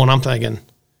gap double. And I'm thinking,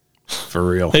 for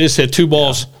real. They just hit 2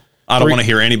 balls. Yeah. I don't want to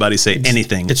hear anybody say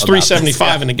anything. It's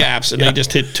 375 in the gaps, and they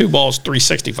just hit 2 balls,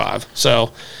 365.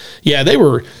 So, yeah, they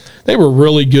were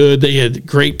really good. They had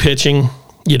great pitching.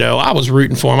 I was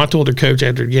rooting for them. I told their coach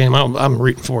after the game, I'm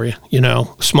rooting for you.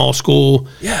 Small school,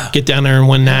 get down there and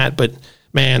win that. But,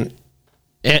 man,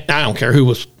 I don't care who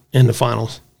was in the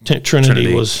finals.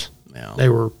 Trinity was, they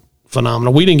were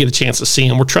phenomenal. We didn't get a chance to see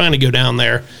them. We're trying to go down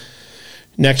there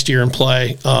next year and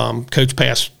play. Coach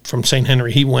Pass from St.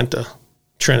 Henry, he went to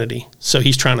Trinity. So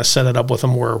he's trying to set it up with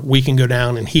them where we can go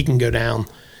down and he can go down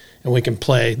and we can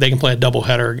play. They can play a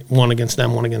doubleheader, one against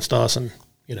them, one against us, and.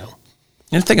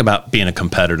 And think about being a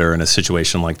competitor in a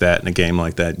situation like that, in a game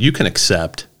like that. You can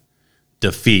accept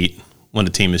defeat when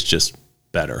the team is just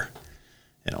better.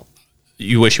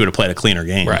 You wish you would have played a cleaner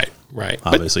game. Right.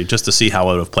 Obviously, just to see how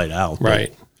it would have played out.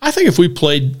 Right. I think if we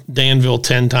played Danville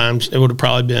 10 times, it would have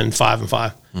probably been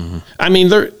 5-5. Mm-hmm. I mean,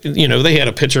 they had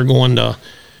a pitcher going to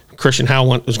Christian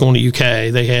Howell was going to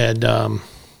UK. They had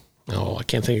I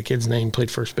can't think of the kid's name, played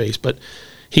first base, but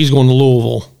he's going to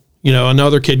Louisville.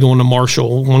 Another kid going to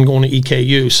Marshall, one going to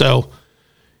EKU. So,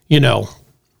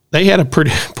 they had a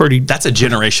pretty. That's a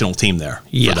generational team there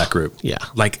for that group. Yeah.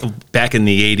 Like back in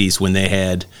the 80s when they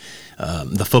had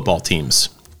the football teams.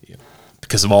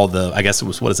 Because of all I guess it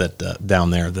was, what is that down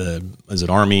there? Is it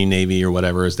Army, Navy, or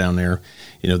whatever is down there?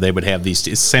 They would have these.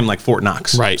 It's the same like Fort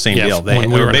Knox, right? Same deal.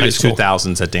 When we were maybe it's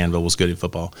 2000s at Danville was good at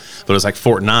football, but it was like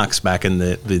Fort Knox back in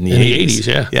the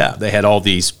 80s. Yeah. They had all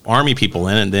these Army people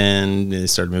in it, and then they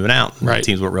started moving out. Right,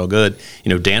 teams weren't real good.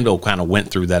 Danville kind of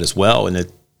went through that as well, and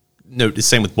the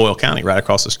same with Boyle County, right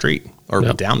across the street or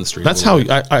down the street. That's how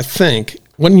I think.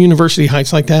 Wasn't University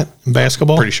Heights like that in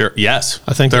basketball? Pretty sure. Yes.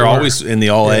 I think they're always in the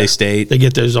All-A state. They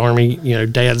get those Army,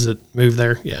 dads that move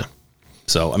there. Yeah.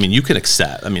 So, you can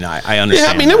accept. I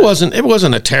understand. Yeah, it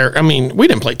wasn't a terror. We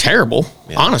didn't play terrible.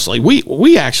 Yeah. Honestly,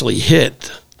 we actually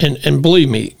hit, and believe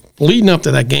me, leading up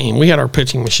to that game, we had our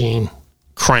pitching machine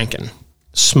cranking,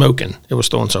 smoking. It was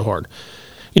throwing so hard.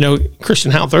 Christian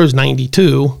Howe throws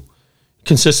 92.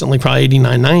 Consistently probably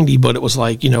 89, 90, but it was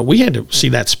like, we had to see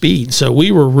that speed. So we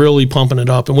were really pumping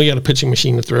it up, and we had a pitching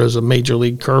machine that throws a major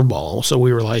league curveball. So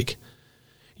we were like,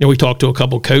 we talked to a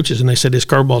couple of coaches, and they said, this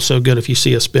curveball's so good, if you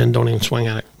see a spin, don't even swing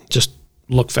at it. Just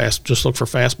look for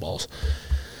fastballs.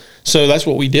 So that's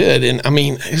what we did. And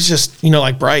it's just,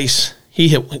 like Bryce, he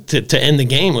hit to end the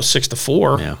game was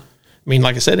 6-4. Yeah.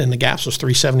 Like I said, in the gaps was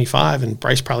 375, and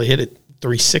Bryce probably hit it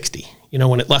 360.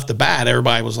 When it left the bat,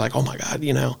 everybody was like, oh my God,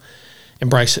 And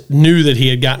Bryce knew that he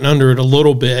had gotten under it a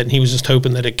little bit, and he was just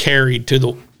hoping that it carried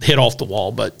to hit off the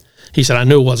wall. But he said, I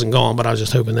knew it wasn't gone, but I was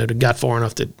just hoping that it got far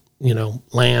enough to,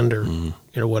 land or,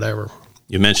 whatever.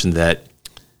 You mentioned that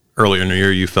earlier in the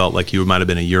year you felt like you might have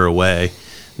been a year away.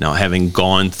 Now, having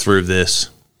gone through this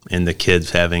and the kids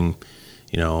having,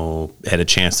 had a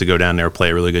chance to go down there,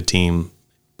 play a really good team,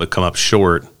 but come up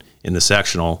short in the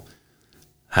sectional,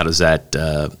 how does that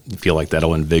feel like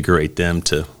that'll invigorate them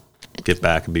to get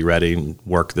back and be ready and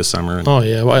work this summer? Oh,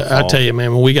 yeah. Well, I tell you,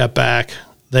 man, when we got back,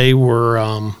 they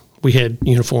were we had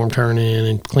uniform turn in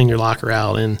and clean your locker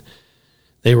out, and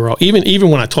they were all, even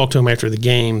when I talked to them after the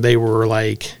game, they were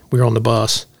like, we were on the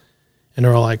bus, and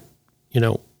they're all like,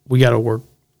 we got to work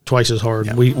twice as hard.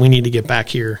 Yeah. We need to get back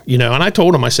here, And I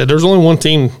told them, I said, there's only one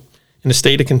team in the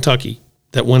state of Kentucky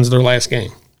that wins their last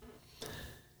game.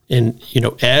 And,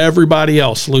 everybody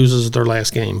else loses their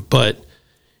last game. But,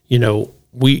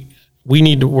 we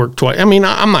need to work twice.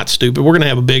 I'm not stupid. We're going to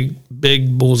have a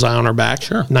big bullseye on our back,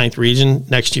 sure. 9th region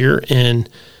next year. And,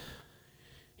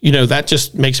 that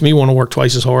just makes me want to work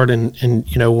twice as hard. And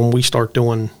when we start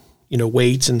doing,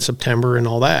 weights in September and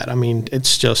all that,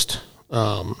 it's just,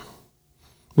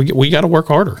 we got to work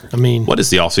harder. What is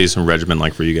the off-season regimen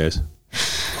like for you guys?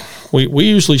 We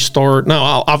usually start,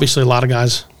 obviously a lot of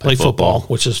guys play football,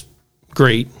 which is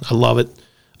great. I love it.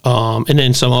 And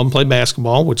then some of them play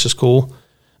basketball, which is cool.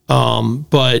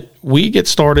 But we get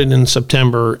started in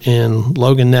September, and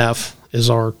Logan Neff is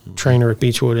our trainer at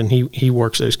Beechwood, and he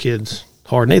works those kids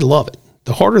hard, and they love it.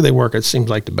 The harder they work, it seems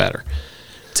like the better.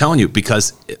 Telling you,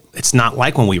 because it's not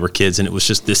like when we were kids and it was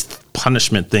just this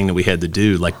punishment thing that we had to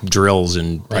do, like drills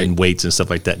and weights and stuff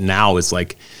like that. Now it's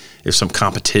like there's some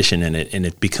competition in it, and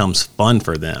it becomes fun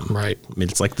for them. Right.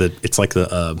 It's like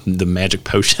the magic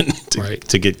potion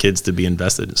to get kids to be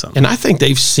invested in something. And I think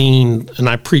they've seen, and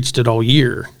I preached it all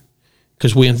year,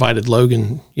 because we invited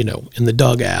Logan, in the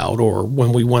dugout or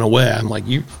when we went away. I'm like,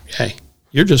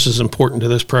 you're just as important to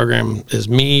this program as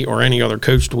me or any other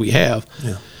coach that we have.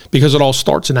 Yeah. Because it all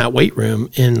starts in that weight room,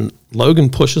 and Logan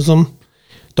pushes them.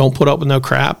 Don't put up with no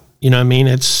crap.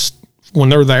 It's when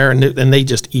they're there and they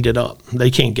just eat it up. They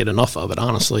can't get enough of it,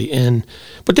 honestly.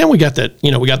 But then we got that,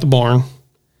 we got the barn.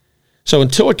 So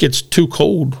until it gets too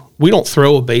cold, we don't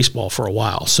throw a baseball for a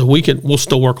while. So we'll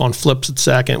still work on flips at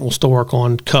second. We'll still work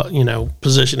on cut,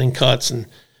 positioning cuts,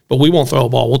 but we won't throw a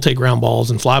ball. We'll take ground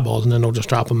balls and fly balls, and then they'll just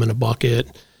drop them in a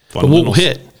bucket. But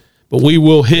we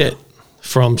will hit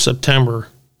from September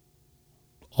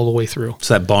all the way through.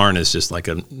 So that barn is just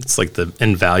it's like the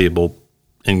invaluable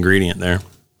ingredient there.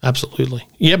 Absolutely.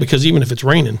 Yeah, because even if it's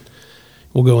raining,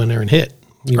 we'll go in there and hit.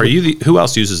 Who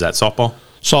else uses that?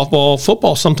 Softball,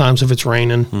 football sometimes if it's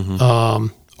raining. Mm-hmm.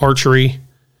 Archery.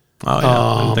 Oh, yeah.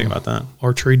 I didn't think about that.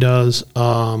 Archery does.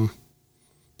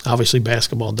 Obviously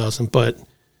basketball doesn't, but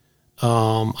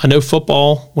I know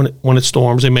football, when it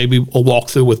storms, they maybe a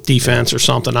walkthrough with defense or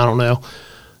something. I don't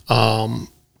know.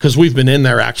 Because we've been in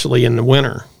there actually in the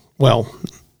winter,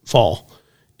 fall,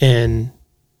 and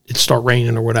it start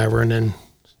raining or whatever, and then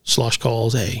slush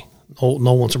calls, hey, no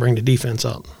one wants to bring the defense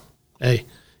up. Hey,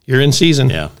 you're in season.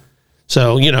 Yeah.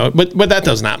 So, but that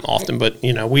doesn't happen often. But,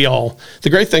 the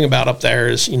great thing about up there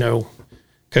is,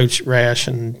 Coach Rash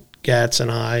and Gatz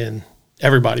and I and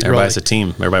everybody's a team.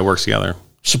 Everybody works together.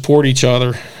 Support each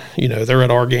other. They're at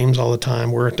our games all the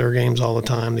time. We're at their games all the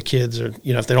time. The kids are,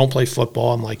 if they don't play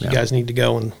football, I'm like, you guys need to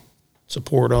go and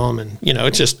support them. And,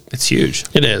 it's huge.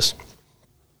 It is.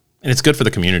 And it's good for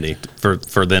the community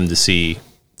for them to see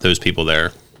those people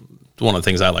there. It's one of the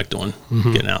things I like doing,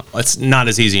 getting out. It's not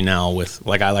as easy now with,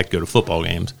 like, I like to go to football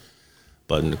games,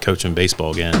 but in coaching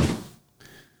baseball again,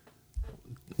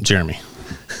 Jeremy.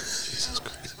 Jesus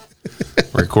Christ.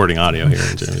 We're recording audio here.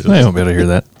 And Jeremy's I won't be able to hear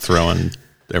that. Throwing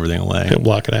everything away. Can't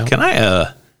block it out.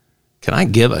 Can I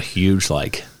give a huge,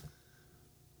 like,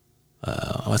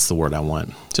 what's the word I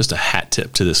want? Just a hat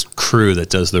tip to this crew that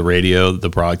does the radio, the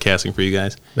broadcasting for you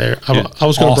guys. There, I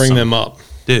was going to bring them up,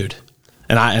 dude.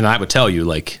 And I would tell you,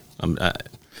 like, I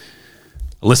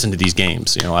listen to these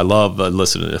games. I love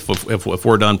listening. If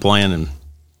we're done playing,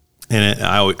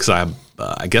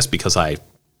 I guess because I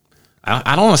don't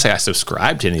want to say I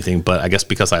subscribe to anything, but I guess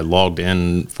because I logged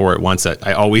in for it once, that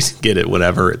I always get it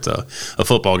whenever it's a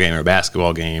football game or a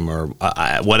basketball game or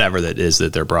whatever that is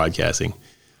that they're broadcasting.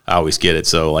 I always get it.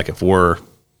 So, like, if we're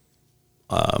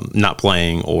not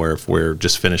playing or if we're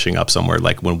just finishing up somewhere,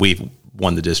 like when we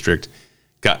won the district,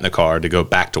 got in the car to go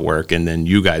back to work, and then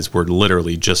you guys were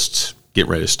literally just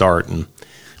getting ready to start and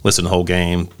listen to the whole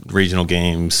game, regional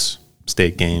games,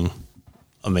 state game.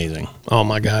 Amazing. Oh,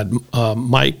 my God.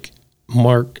 Mike,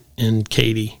 Mark, and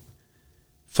Katie,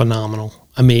 phenomenal.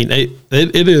 I mean,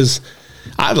 it is.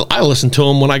 I listen to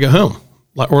them when I go home.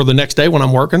 Or the next day when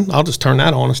I'm working, I'll just turn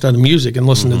that on instead of music and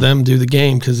listen to them do the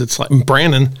game, because it's like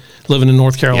Brandon living in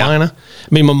North Carolina. Yeah.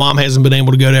 I mean, my mom hasn't been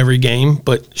able to go to every game,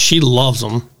 but she loves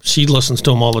them. She listens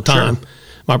to them all the time.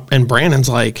 Sure. And Brandon's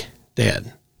like,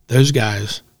 Dad, those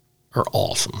guys are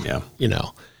awesome. Yeah,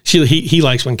 he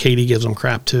likes when Katie gives them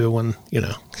crap too. When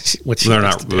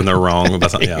when they're wrong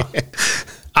about something. Yeah.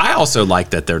 I also like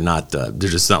that they're not. They're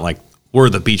just not like we're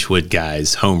the Beechwood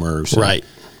guys, homers, right?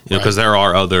 Because there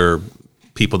are other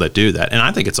people that do that, and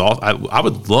I think it's all. I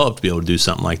would love to be able to do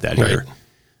something like that here.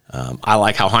 I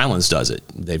like how Highlands does it.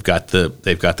 They've got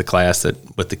the class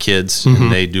that with the kids,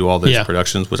 and they do all those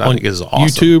productions, which I think is awesome.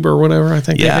 YouTube or whatever. I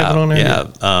think they have it on there.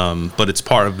 Yeah, but it's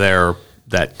part of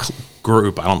that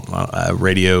group. I don't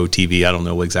radio, TV. I don't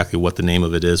know exactly what the name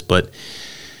of it is, but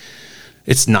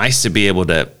it's nice to be able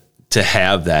to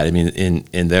have that. I mean,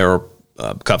 in their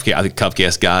Cupcake, I think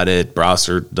Cupcast got it.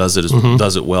 Browser does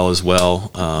it well as well.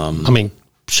 I mean,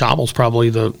 Schabel's probably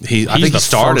I think he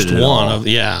started first one.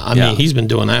 I mean, he's been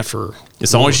doing that for.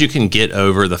 As long as you can get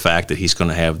over the fact that he's going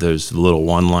to have those little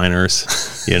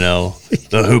one-liners,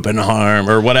 the hoop and harm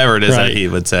or whatever it is that he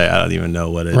would say. I don't even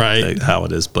know how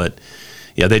it is, but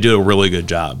yeah, they do a really good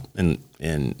job, and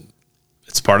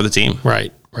it's part of the team.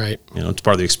 Right. It's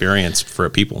part of the experience for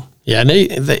people. Yeah, and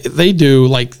they do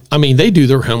they do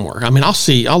their homework. I mean,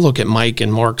 I'll look at Mike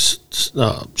and Mark's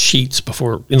sheets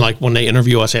before, when they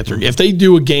interview us after. If they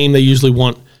do a game, they usually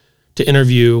want to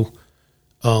interview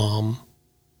the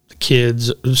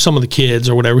kids, some of the kids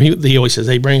or whatever. He always says,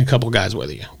 hey, bring a couple guys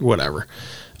with you, or whatever.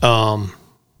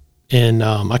 And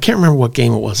I can't remember what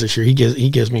game it was this year. He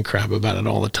gives me crap about it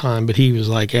all the time, but he was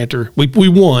like, after we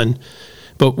won,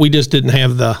 but we just didn't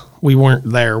have we weren't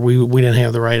there. We didn't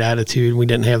have the right attitude. We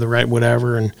didn't have the right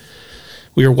whatever. And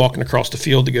we were walking across the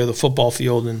field to go to the football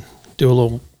field and do a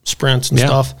little sprints and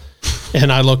stuff.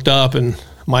 And I looked up and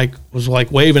Mike was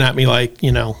like waving at me like,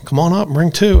 come on up and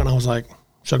bring two. And I was like,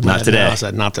 shook my head. Not today. I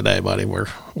said, not today, buddy. We're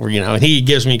and he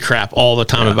gives me crap all the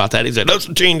time about that. He said, that's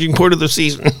a changing point of the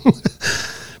season.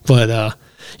 But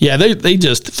they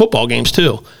just football games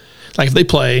too. Like if they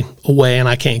play away and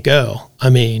I can't go,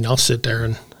 I mean, I'll sit there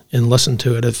and listen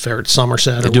to it if they're at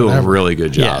Somerset or whatever. They do a really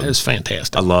good job. Yeah, it's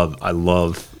fantastic. I love.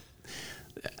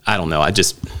 I don't know. I'm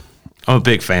a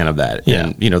big fan of that. Yeah.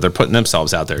 And they're putting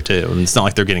themselves out there too, and it's not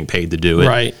like they're getting paid to do it.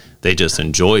 Right. They just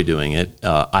enjoy doing it.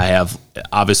 I have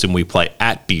obviously when we play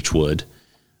at Beechwood,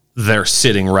 they're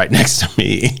sitting right next to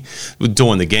me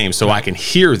doing the game, so I can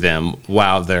hear them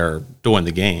while they're doing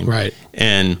the game. Right.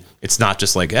 And it's not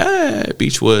just like,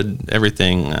 Beechwood,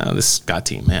 everything, this Scott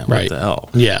team, man, what the hell?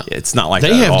 Yeah. It's not like they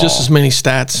that have at all. just as many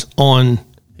stats on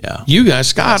you guys,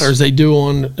 Scott, as they do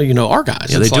on, our guys.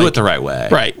 Yeah, they do it the right way.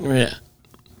 Right. Yeah.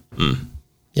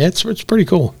 Yeah, it's pretty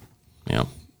cool. Yeah.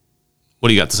 What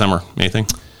do you got this summer? Anything?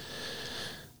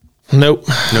 Nope.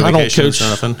 No I don't coach.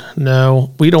 Nothing?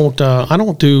 No, we don't. I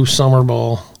don't do summer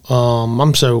ball.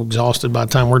 I'm so exhausted by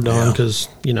the time we're done because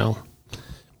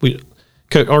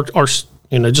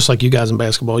just like you guys in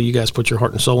basketball, you guys put your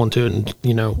heart and soul into it. And,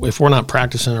 if we're not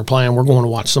practicing or playing, we're going to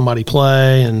watch somebody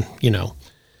play. And,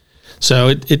 so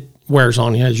it wears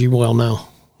on you, as you well know.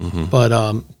 Mm-hmm. But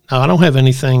I don't have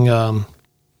anything.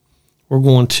 We're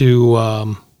going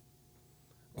down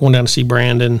to see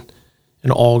Brandon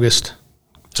in August.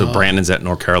 So Brandon's at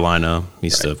North Carolina.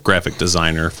 He's the graphic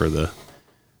designer for the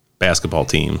basketball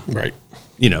team. Right.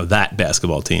 That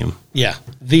basketball team. Yeah,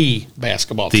 the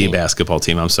basketball team. The basketball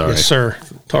team, I'm sorry. Yes, sir.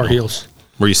 Tar Heels.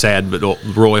 Were you sad but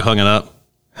Roy hung it up?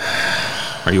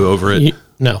 Are you over it?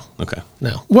 No. Okay.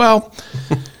 No. Well,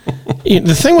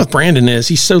 the thing with Brandon is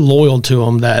he's so loyal to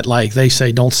him that, like, they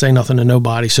say don't say nothing to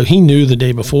nobody. So he knew the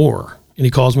day before. And he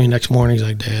calls me next morning. He's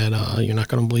like, Dad, you're not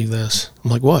going to believe this.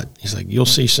 I'm like, what? He's like, you'll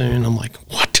see soon. I'm like,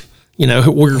 what?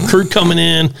 We're recruit coming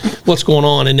in. What's going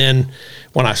on? And then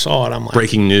when I saw it, I'm like,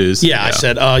 breaking news. Yeah. I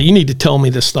said, you need to tell me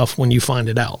this stuff when you find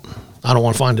it out. I don't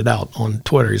want to find it out on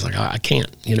Twitter. He's like, I can't.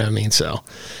 You know what I mean? So,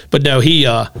 but no,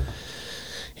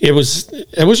 it was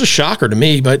a shocker to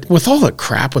me. But with all the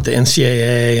crap with the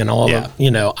NCAA and all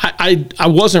I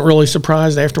wasn't really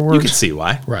surprised afterwards. You can see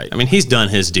why. Right. I mean, he's done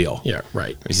his deal. Yeah,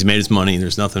 right. He's made his money, and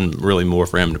there's nothing really more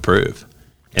for him to prove.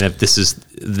 And if this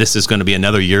is going to be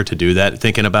another year to do that,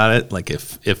 thinking about it, like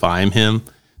if I'm him,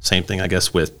 same thing, I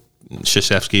guess, with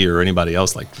Krzyzewski or anybody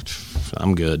else, like,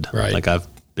 I'm good. Right. Like, I've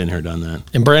been here, done that.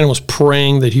 And Brandon was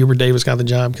praying that Hubert Davis got the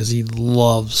job because he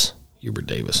loves Hubert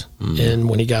Davis. Mm-hmm. And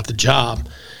when he got the job,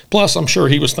 plus I'm sure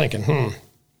he was thinking,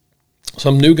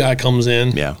 some new guy comes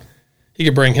in. Yeah. He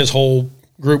could bring his whole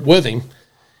group with him.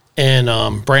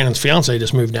 And Brandon's fiance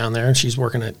just moved down there, and she's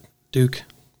working at Duke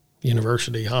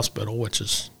University Hospital, which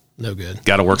is no good.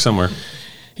 Got to work somewhere.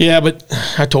 Yeah, but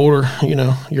I told her,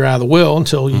 you're out of the will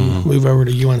until you move over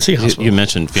to UNC Hospital. You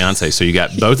mentioned fiance, so you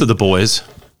got both of the boys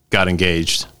got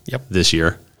engaged this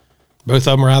year. Both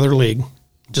of them are out of their league.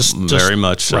 Just very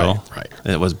much so. Right.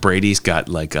 And it was Brady's got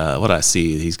like what I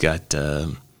see. He's got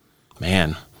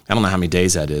man, I don't know how many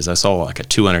days that is. I saw like a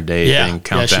 200-day thing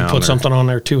countdown. Yeah, she put something on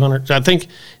there. 200. I think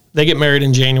they get married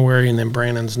in January, and then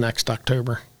Brandon's next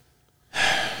October.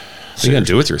 What are you gonna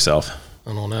do with yourself?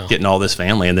 I don't know. Getting all this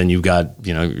family, and then you've got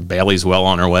Bailey's well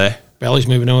on her way. Bailey's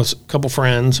moving in with a couple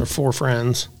friends or 4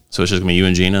 friends. So it's just gonna be you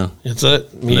and Gina. It's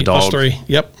it. Me and the dog. Plus 3.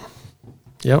 Yep.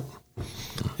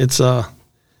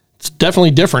 It's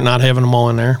definitely different not having them all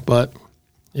in there, but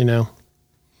Man,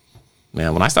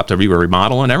 when I stopped over, you were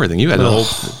remodeling everything. You had the whole.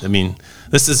 I mean,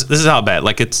 this is how bad.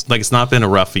 Like it's not been a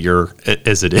rough year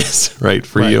as it is, right,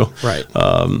 for you. Right.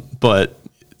 But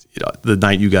the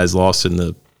night you guys lost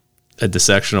at the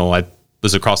sectional, I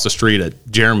was across the street at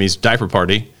Jeremy's diaper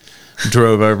party.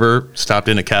 Drove over, stopped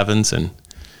in at Kevin's, and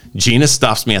Gina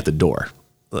stops me at the door.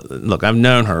 Look, I've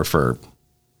known her for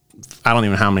I don't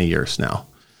even know how many years now.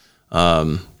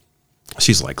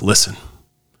 She's like, listen,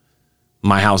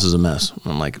 my house is a mess.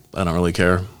 I'm like, I don't really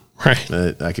care.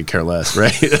 Right. I could care less,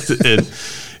 right? And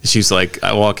she's like,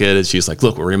 I walk in and she's like,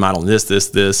 look, we're remodeling this.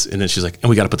 And then she's like, and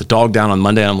we got to put the dog down on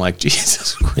Monday. I'm like,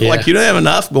 Jesus, like you don't have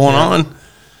enough going on.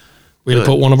 We had to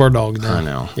put one of our dogs down. I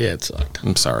know. Yeah, it sucked.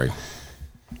 I'm sorry.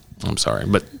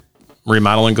 But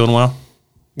remodeling going well?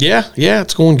 Yeah,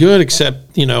 it's going good,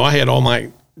 except, I had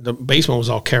the basement was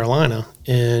all Carolina,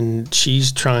 and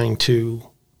she's trying to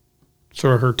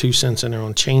throw her 2 cents in there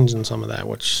on changing some of that,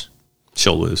 which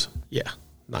she'll lose. Yeah,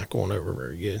 not going over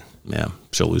very good. Yeah,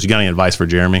 she'll lose. You got any advice for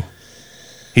Jeremy?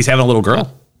 He's having a little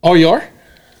girl. Oh, you are?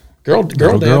 Girl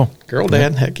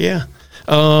dad. Heck yeah.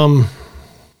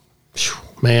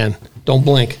 Man, don't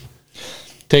blink.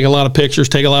 Take a lot of pictures,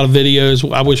 take a lot of videos.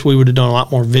 I wish we would have done a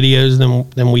lot more videos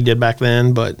than we did back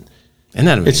then, but isn't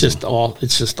that amazing?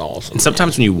 It's just awesome. And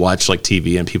sometimes when you watch like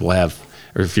TV and people have,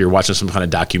 or if you're watching some kind of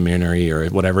documentary or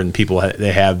whatever, and people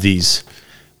they have these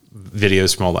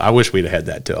videos from all. I wish we'd have had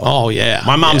that too. Oh yeah,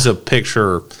 my mom's a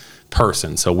picture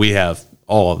person, so we have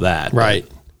all of that. Right.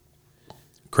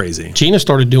 Crazy. Gina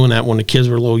started doing that when the kids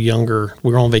were a little younger.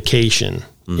 We were on vacation,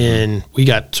 and we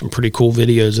got some pretty cool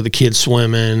videos of the kids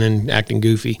swimming and acting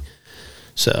goofy.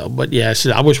 So, but yeah,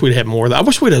 I wish we'd had more of that. I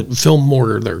wish we'd have filmed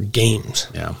more of their games.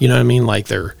 Yeah. You know what I mean? Like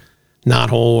their knot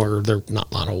hole or their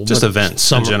not hole. Just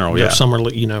events in general, yeah. Summer,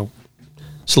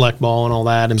 select ball and all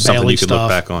that, and something Bailey you could stuff. Look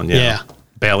back on, yeah.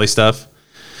 Bailey stuff.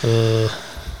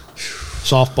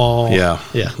 Softball. Yeah.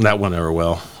 That went over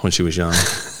well when she was young.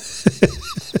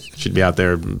 She'd be out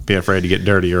there, be afraid to get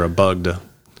dirty or a bug to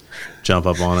jump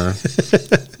up on her.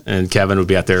 And Kevin would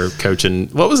be out there coaching.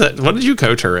 What was that? What did you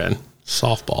coach her in?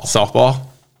 Softball.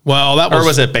 Well, or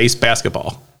was it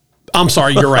basketball? I'm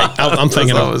sorry, you're right. I'm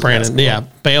thinking of Brandon. Basketball. Yeah,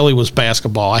 Bailey was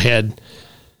basketball.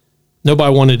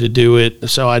 Nobody wanted to do it,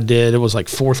 so I did. It was like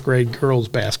 4th grade girls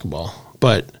basketball.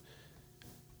 But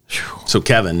So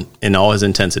Kevin, in all his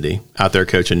intensity, out there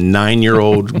coaching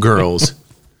 9-year-old girls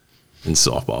in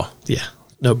softball. Yeah.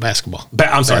 No, basketball.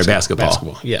 Basketball.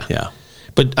 Basketball, yeah. Yeah.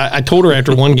 But I told her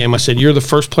after one game, I said, you're the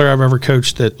first player I've ever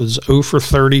coached that was 0 for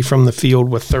 30 from the field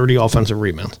with 30 offensive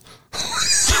rebounds.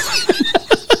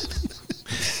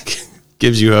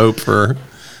 Gives you hope for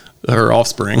her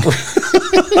offspring.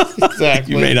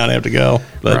 Exactly. You may not have to go.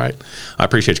 But Right. I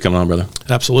appreciate you coming on, brother.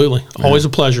 Absolutely. Always a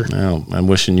pleasure. No, I'm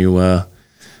wishing you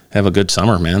have a good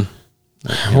summer, man.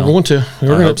 We're going to. I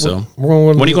hope so. We're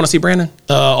going When are you going to see Brandon?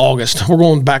 August. We're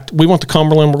going back. We went to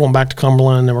Cumberland. We're going back to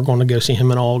Cumberland, and we're going to go see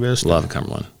him in August. Love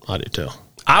Cumberland. I do too.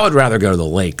 I would rather go to the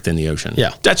lake than the ocean.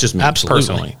 Yeah. That's just me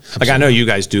personally. Like, I know you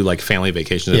guys do like family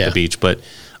vacations at the beach, but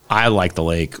I like the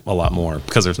lake a lot more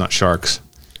because there's not sharks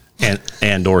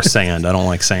and or sand. I don't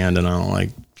like sand and I don't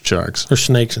like sharks. There's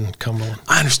snakes in Cumberland.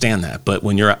 I understand that, but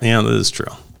when you're out, that is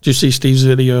true. Did you see Steve's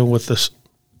video with the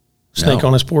snake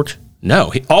on his porch?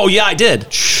 No. Yeah, I did.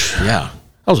 Yeah.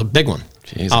 That was a big one.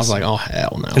 Jesus. I was like, oh,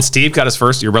 hell no. And Steve got his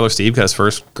first, your brother Steve got his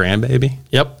first grandbaby?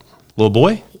 Yep. Little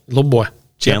boy? Little boy.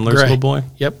 Chandler's Gray. little boy?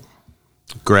 Yep.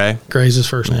 Gray? Gray's his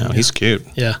first name. Yeah, he's cute.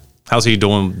 Yeah. How's he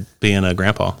doing being a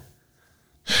grandpa?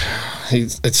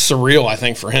 It's surreal, I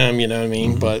think, for him, you know what I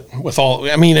mean? But with all,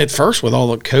 I mean, at first with all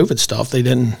the COVID stuff, they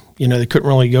didn't, they couldn't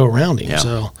really go around him. Yeah.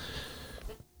 So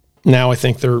now I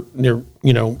think they're,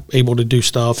 able to do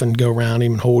stuff and go around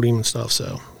him and hold him and stuff.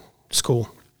 So it's cool.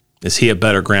 Is he a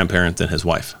better grandparent than his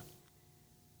wife?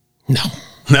 No.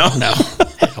 No? No.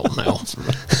 Hell no.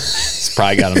 He's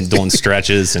probably got him doing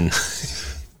stretches and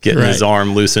getting his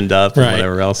arm loosened up and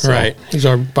whatever else. So. Right. He's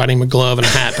already buying him a glove and a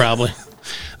hat, probably.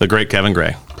 The great Kevin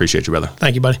Gray. Appreciate you, brother.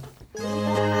 Thank you, buddy.